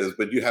 So, it is,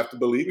 but you have to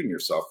believe in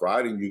yourself,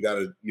 right? And you got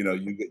to, you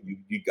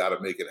got to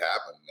make it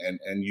happen,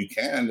 and you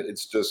can.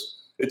 It's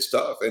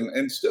tough,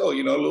 and still, a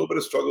little bit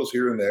of struggles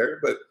here and there,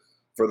 but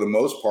for the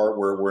most part,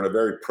 we're in a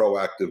very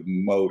proactive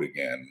mode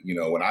again.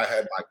 When I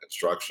had my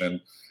construction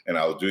and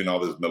I was doing all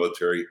this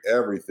military,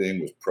 everything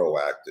was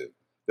proactive.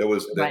 There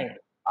was that right,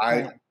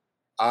 I right.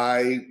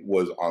 I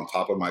was on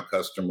top of my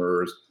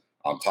customers,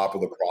 on top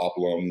of the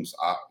problems,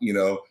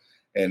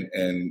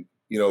 and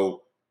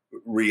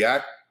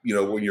react.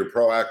 When you're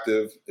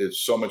proactive, it's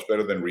so much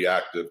better than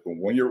reactive.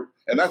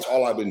 And that's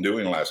all I've been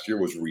doing last year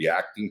was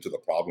reacting to the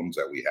problems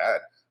that we had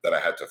that I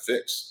had to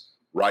fix.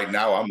 Right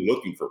now, I'm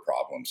looking for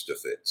problems to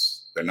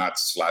fix. They're not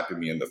slapping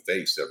me in the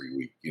face every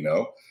week.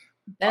 I,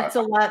 That's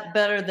a lot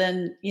better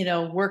than,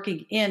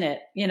 working in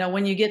it.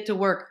 When you get to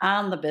work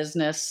on the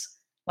business,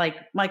 like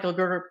Michael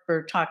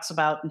Gerber talks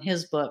about in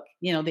his book,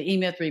 the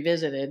E-Myth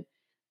Revisited,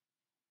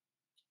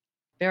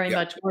 very yeah,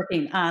 much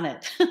working on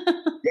it.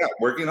 yeah,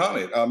 working on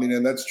it.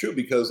 And that's true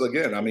because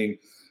again,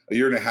 a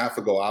year and a half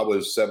ago, I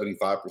was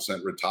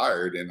 75%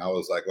 retired, and I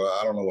was like, well,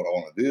 I don't know what I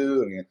want to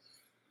do.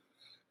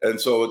 And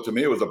so to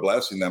me, it was a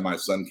blessing that my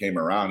son came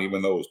around,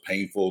 even though it was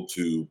painful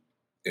to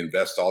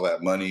invest all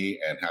that money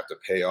and have to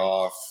pay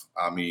off.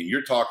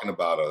 You're talking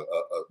about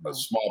a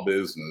small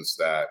business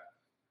that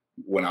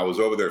when I was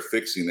over there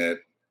fixing it,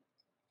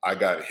 I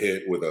got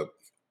hit with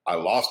I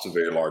lost a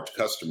very large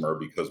customer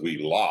because we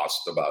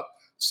lost about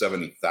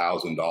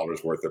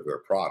 $70,000 worth of their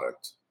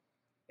product.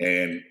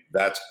 And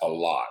that's a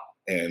lot.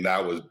 And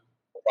that was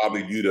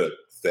probably due to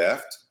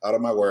theft out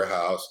of my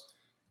warehouse.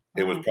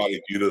 It was Wow.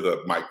 probably due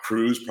to my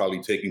crews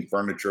probably taking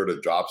furniture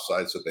to job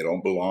sites that they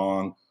don't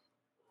belong.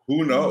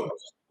 Who knows,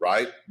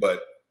 right?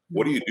 But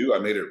what do? I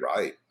made it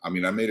right. I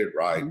made it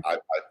right. Mhm.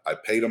 I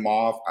paid them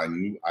off. I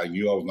knew I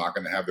was not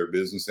going to have their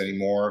business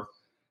anymore,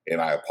 and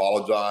I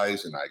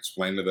apologized and I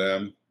explained to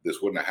them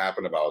this wouldn't have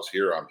happened if I was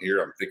here. I'm here.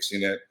 I'm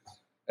fixing it,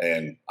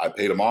 and I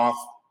paid them off.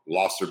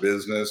 Lost their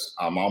business.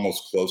 I'm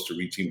almost close to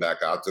reaching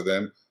back out to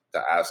them to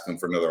ask them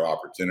for another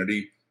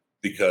opportunity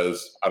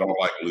because I don't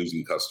like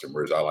losing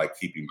customers. I like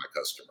keeping my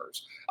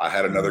customers. I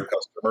had another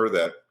customer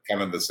that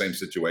kind of the same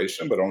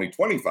situation, but only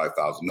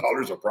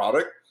 $25,000 a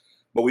product.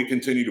 But we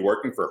continued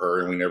working for her,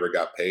 and we never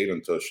got paid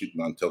until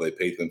they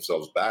paid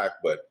themselves back.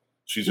 But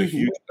she's a Mhm.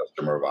 huge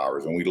customer of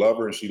ours, and we love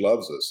her, and she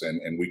loves us,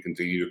 and we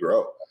continue to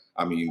grow.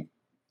 I mean,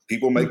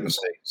 people make Mhm.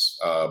 mistakes,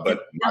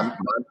 Yeah.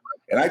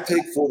 and I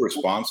take full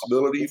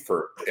responsibility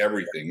for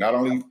everything, not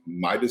only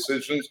my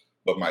decisions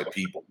but my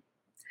people.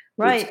 It's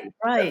Right,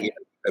 right.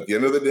 at the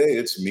end of the day,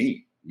 it's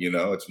me.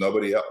 It's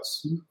nobody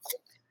else.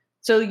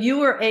 So you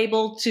were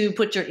able to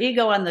put your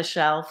ego on the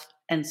shelf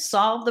and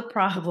solve the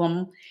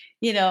problem,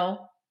 you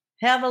know,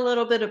 have a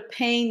little bit of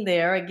pain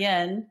there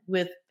again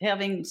with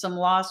having some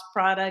lost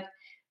product,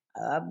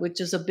 which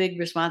is a big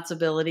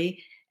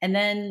responsibility. And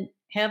then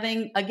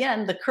having,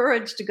 again, the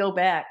courage to go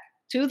back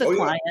to the Oh yeah,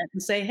 client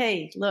and say,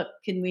 hey, look,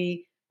 can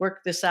we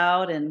work this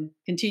out and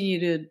continue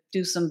to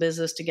do some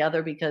business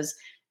together? Because,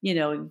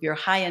 you're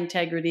high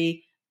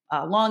integrity,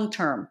 long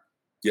term,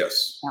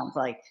 yes. sounds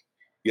like.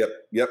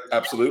 Yep,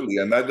 absolutely.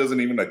 And that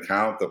doesn't even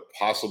account the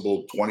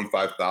possible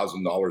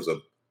 $25,000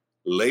 of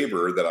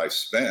labor that I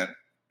spent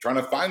trying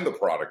to find the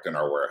product in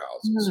our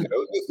warehouses. Mm. It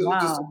was just a Wow.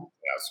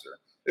 disaster.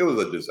 It was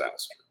a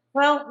disaster.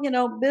 Well,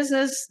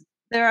 business,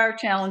 there are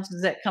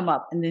challenges that come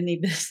up in any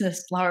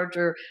business,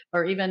 larger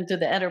or even to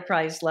the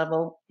enterprise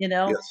level.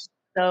 Yes,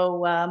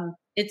 So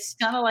it's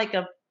kind of like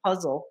a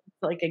puzzle,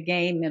 it's like a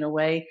game in a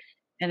way,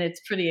 and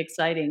it's pretty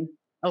exciting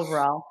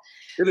overall.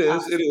 it Uh,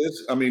 is. It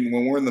is.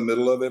 When we're in the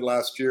middle of it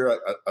last year,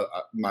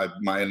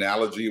 my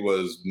analogy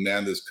was,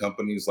 man, this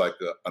company's like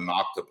an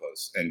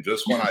octopus, and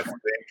just when I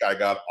think I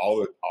got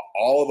all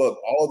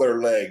of their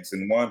legs,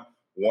 and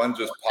one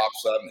just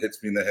pops up and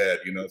hits me in the head.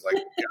 It's like,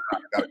 yeah, I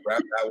got to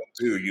grab that one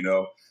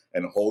too.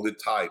 And hold it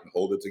tight and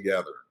hold it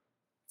together.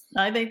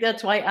 I think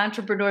that's why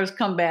entrepreneurs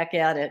come back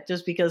at it,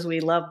 just because we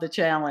love the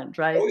challenge,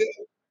 right? Oh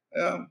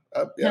yeah,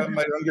 yeah. In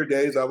my younger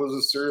days, I was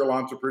a serial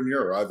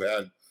entrepreneur. I've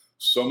had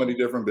so many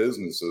different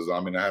businesses. I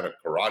had a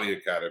karate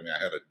academy. I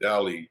had a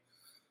deli.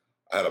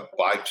 I had a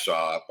bike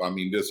shop. I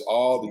mean, there's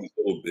all these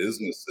little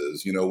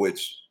businesses,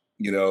 which,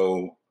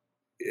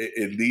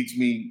 it leads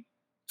me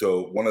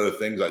to one of the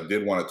things I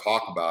did want to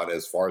talk about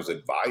as far as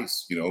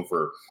advice,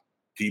 for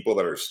people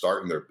that are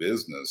starting their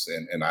business.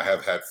 And I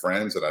have had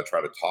friends that I try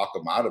to talk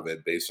them out of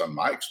it based on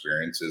my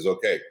experiences.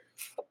 Okay,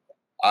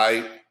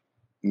 I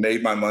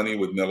made my money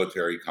with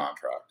military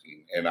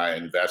contracting and I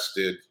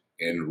invested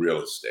in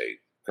real estate,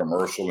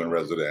 commercial and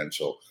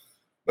residential.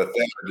 But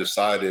then I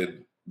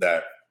decided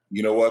that,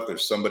 you know what,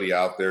 there's somebody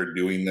out there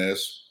doing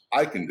this.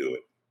 I can do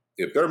it.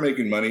 If they're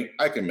making money,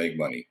 I can make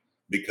money,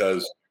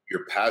 because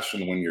your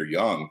passion when you're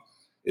young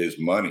is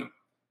money.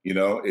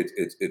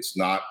 It's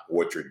not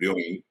what you're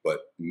doing, but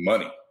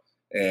money.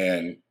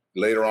 And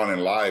later on in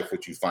life,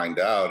 what you find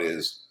out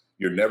is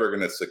you're never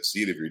going to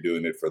succeed if you're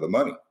doing it for the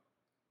money.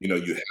 You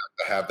have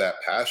to have that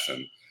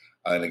passion.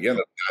 And again,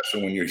 the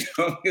passion when you're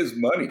young is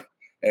money.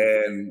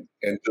 And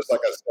just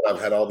like I said,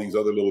 I've had all these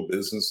other little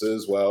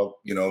businesses. Well,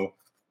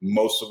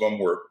 most of them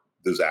were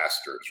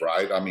disasters,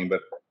 right? I mean,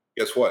 but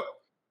guess what?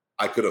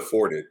 I could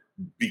afford it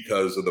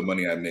because of the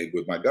money I made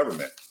with my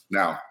government.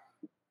 Now,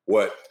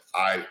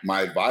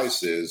 my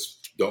advice is,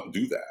 don't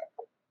do that.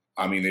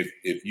 I mean,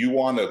 if you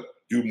want to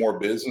do more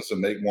business and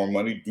make more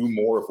money, do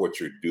more of what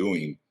you're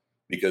doing,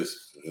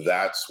 because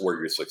that's where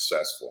you're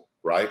successful,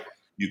 right?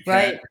 You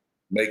can't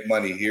make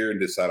money here and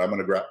decide I'm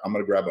gonna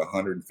grab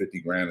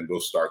 150 grand and go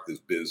start this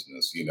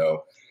business,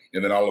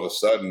 and then all of a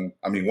sudden,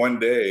 I mean, one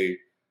day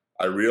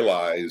I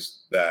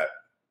realized that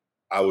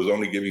I was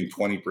only giving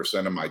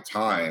 20% of my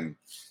time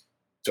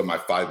to my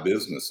 5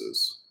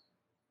 businesses.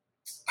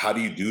 How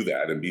do you do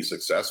that and be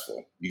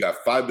successful? You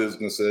got 5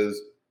 businesses,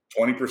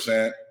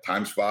 20%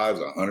 times 5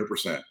 is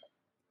 100%.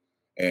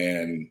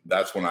 And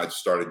that's when I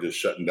started just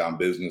shutting down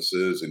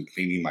businesses and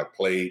cleaning my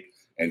plate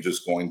and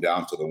just going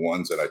down to the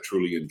ones that I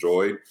truly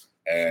enjoyed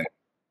and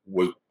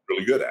was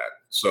really good at.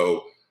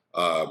 So,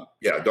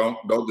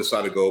 don't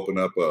decide to go open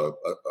up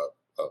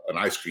an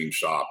ice cream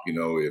shop.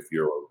 If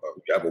you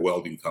have a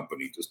welding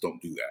company, just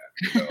don't do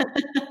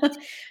that.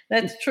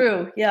 That's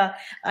true. Yeah.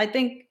 I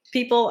think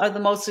people are the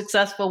most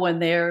successful when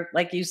they're,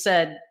 like you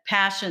said,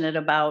 passionate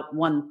about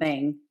one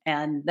thing.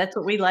 And that's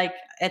what we like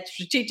at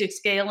Strategic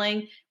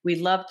Scaling. We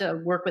love to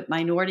work with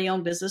minority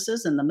owned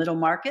businesses in the middle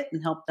market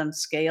and help them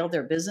scale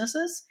their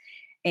businesses.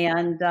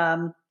 And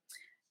one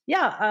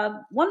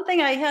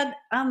thing I had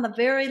on the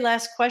very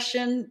last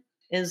question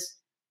is,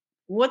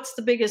 what's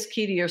the biggest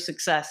key to your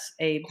success,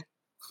 Abe?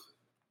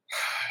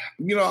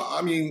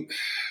 I mean,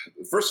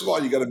 first of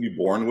all, you got to be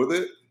born with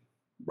it,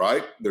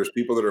 right? There's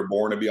people that are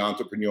born to be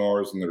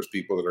entrepreneurs, and there's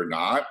people that are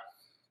not.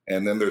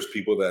 And then there's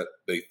people that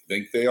they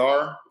think they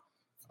are.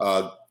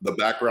 The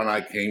background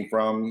I came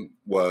from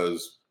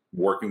was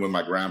working with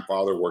my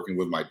grandfather, working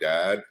with my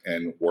dad,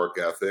 and work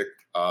ethic.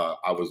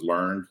 I was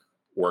learned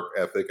work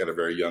ethic at a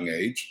very young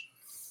age.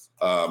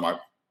 I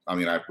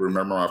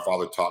remember my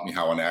father taught me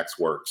how an axe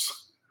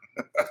works.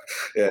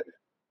 And,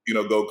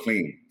 go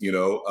clean,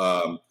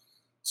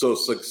 So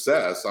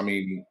success, I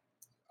mean,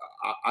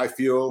 I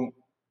feel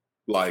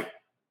like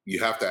you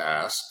have to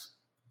ask.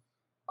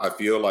 I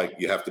feel like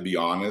you have to be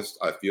honest.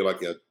 I feel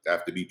like you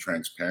have to be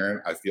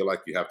transparent. I feel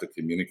like you have to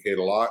communicate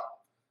a lot.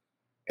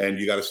 And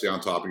you got to stay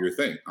on top of your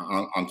thing,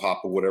 on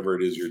top of whatever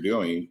it is you're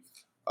doing.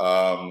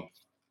 And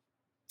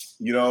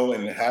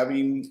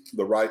having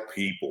the right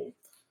people.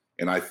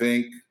 And I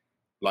think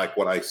like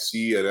what I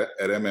see at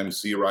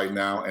MMC right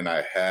now, and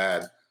I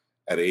had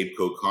at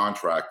ABECO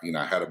Contracting,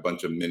 I had a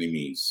bunch of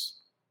mini-me's.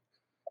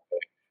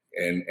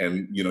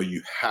 And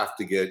you have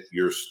to get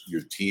your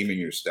team and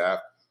your staff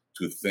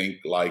to think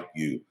like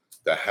you,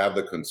 to have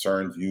the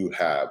concerns you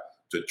have,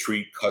 to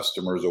treat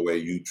customers the way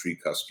you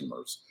treat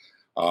customers,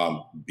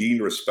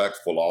 being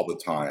respectful all the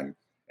time,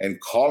 and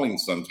calling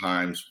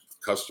sometimes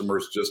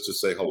customers just to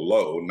say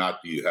hello, not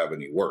do you have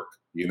any work,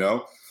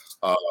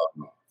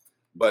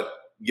 but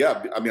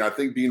yeah, I mean, I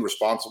think being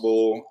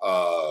responsible,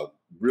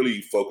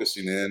 really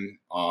focusing in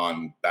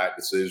on bad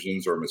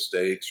decisions or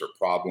mistakes or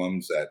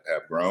problems that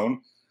have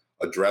grown,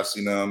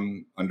 addressing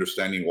them,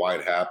 understanding why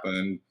it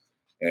happened.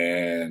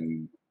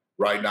 And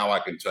right now I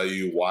can tell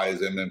you, why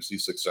is MMC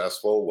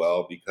successful?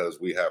 Well, because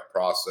we have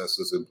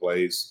processes in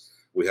place.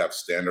 We have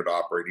standard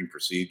operating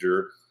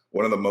procedure.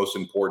 One of the most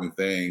important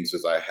things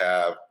is I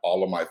have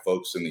all of my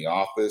folks in the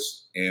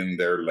office in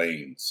their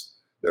lanes.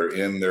 They're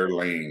in their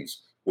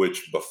lanes,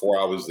 which before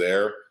I was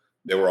there,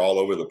 they were all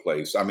over the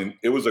place. I mean,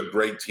 it was a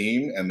great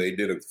team and they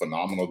did a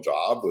phenomenal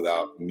job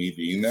without me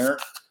being there.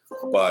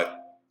 But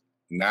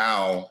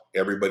now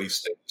everybody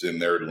stays in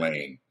their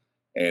lane.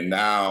 And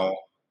now,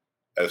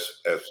 as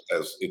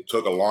it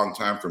took a long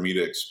time for me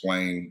to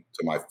explain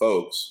to my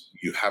folks,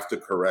 you have to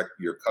correct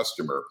your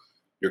customer.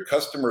 Your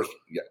customers,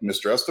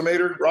 Mr.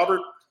 Estimator,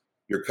 Robert,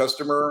 your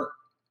customer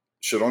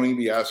should only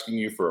be asking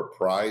you for a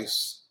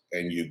price,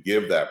 and you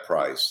give that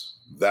price.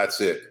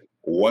 That's it.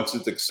 Once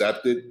it's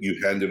accepted,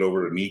 you hand it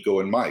over to Nico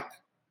and Mike.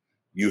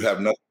 You have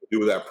nothing to do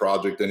with that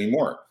project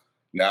anymore.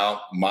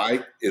 Now,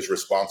 Mike is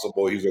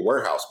responsible. He's a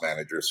warehouse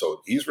manager,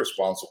 so he's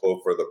responsible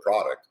for the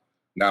product.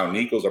 Now,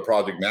 Nico's a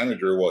project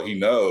manager. Well, he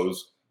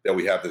knows that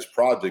we have this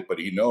project, but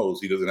he knows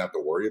he doesn't have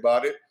to worry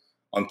about it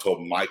until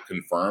Mike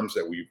confirms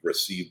that we've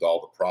received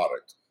all the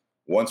product.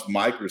 Once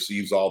Mike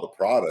receives all the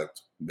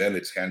product, then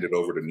it's handed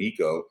over to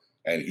Nico,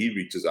 and he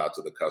reaches out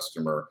to the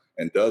customer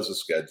and does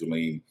the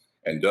scheduling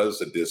and does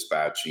the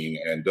dispatching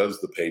and does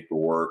the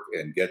paperwork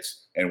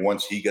and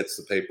once he gets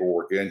the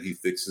paperwork in, he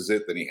fixes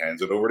it, then he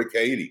hands it over to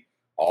Katie.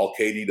 All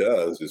Katie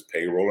does is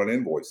payroll and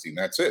invoicing.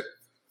 That's it.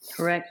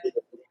 Correct.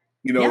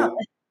 You Yeah. know,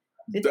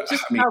 It's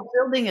just about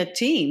building a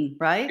team,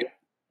 right?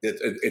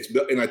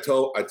 and I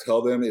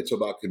tell them it's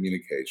about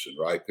communication,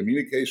 right?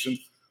 Communication.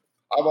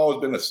 I've always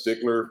been a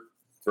stickler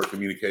for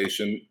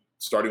communication.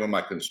 Starting with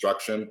my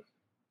construction,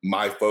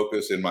 my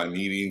focus in my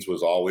meetings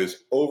was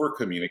always over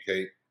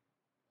communicate,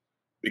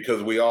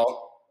 because we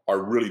all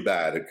are really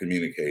bad at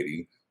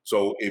communicating.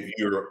 So if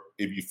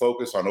you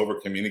focus on over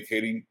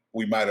communicating,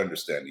 we might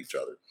understand each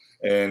other.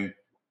 And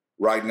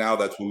right now,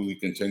 that's what we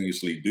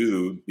continuously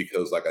do,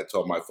 because like I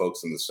tell my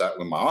folks in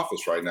my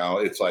office right now,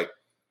 it's like,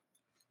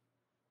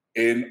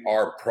 in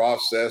our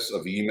process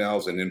of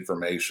emails and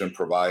information,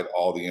 provide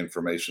all the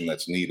information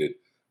that's needed.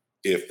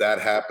 If that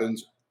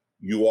happens,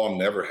 you all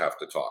never have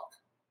to talk.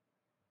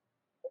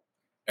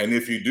 And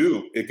if you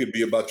do, it could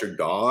be about your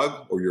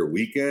dog or your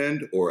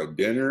weekend or a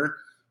dinner.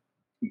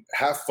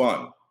 Have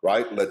fun,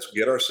 right? Let's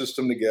get our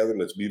system together.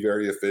 Let's be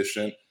very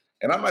efficient.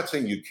 And I'm not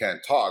saying you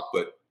can't talk,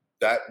 but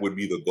that would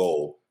be the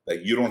goal,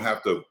 that you don't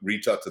have to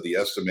reach out to the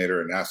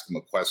estimator and ask him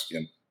a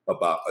question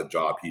about a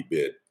job he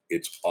bid.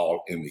 It's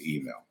all in the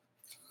email.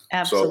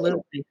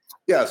 Absolutely.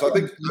 So I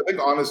think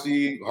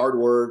honesty, hard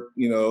work,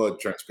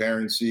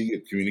 transparency,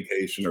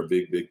 communication are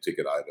big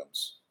ticket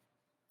items.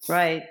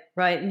 Right.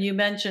 And you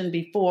mentioned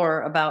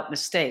before about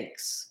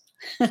mistakes.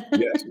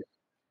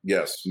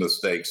 Yes,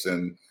 mistakes.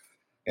 And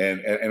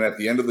at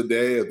the end of the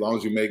day, as long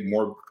as you make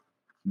more,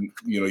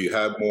 you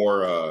have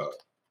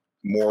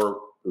more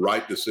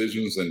right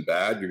decisions than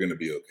bad, you're going to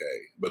be okay.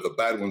 But the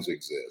bad ones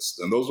exist.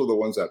 And those are the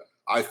ones that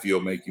I feel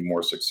make you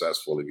more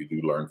successful if you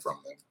do learn from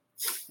them.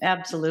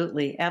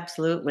 Absolutely.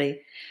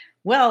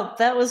 Well,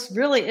 that was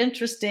really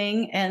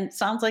interesting, and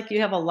sounds like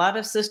you have a lot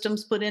of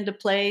systems put into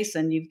place,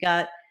 and you've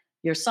got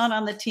your son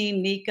on the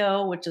team,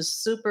 Nico, which is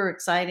super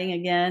exciting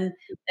again,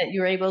 that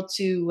you're able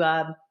to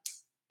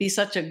be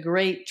such a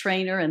great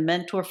trainer and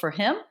mentor for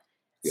him.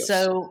 Yes.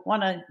 So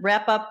want to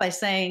wrap up by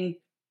saying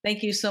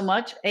thank you so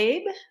much,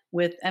 Abe,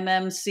 with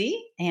MMC,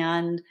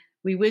 and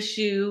we wish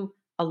you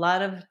a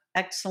lot of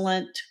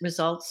excellent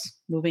results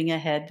moving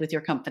ahead with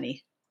your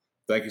company.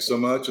 Thank you so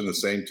much, and the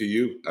same to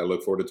you. I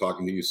look forward to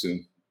talking to you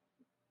soon.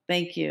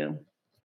 Thank you.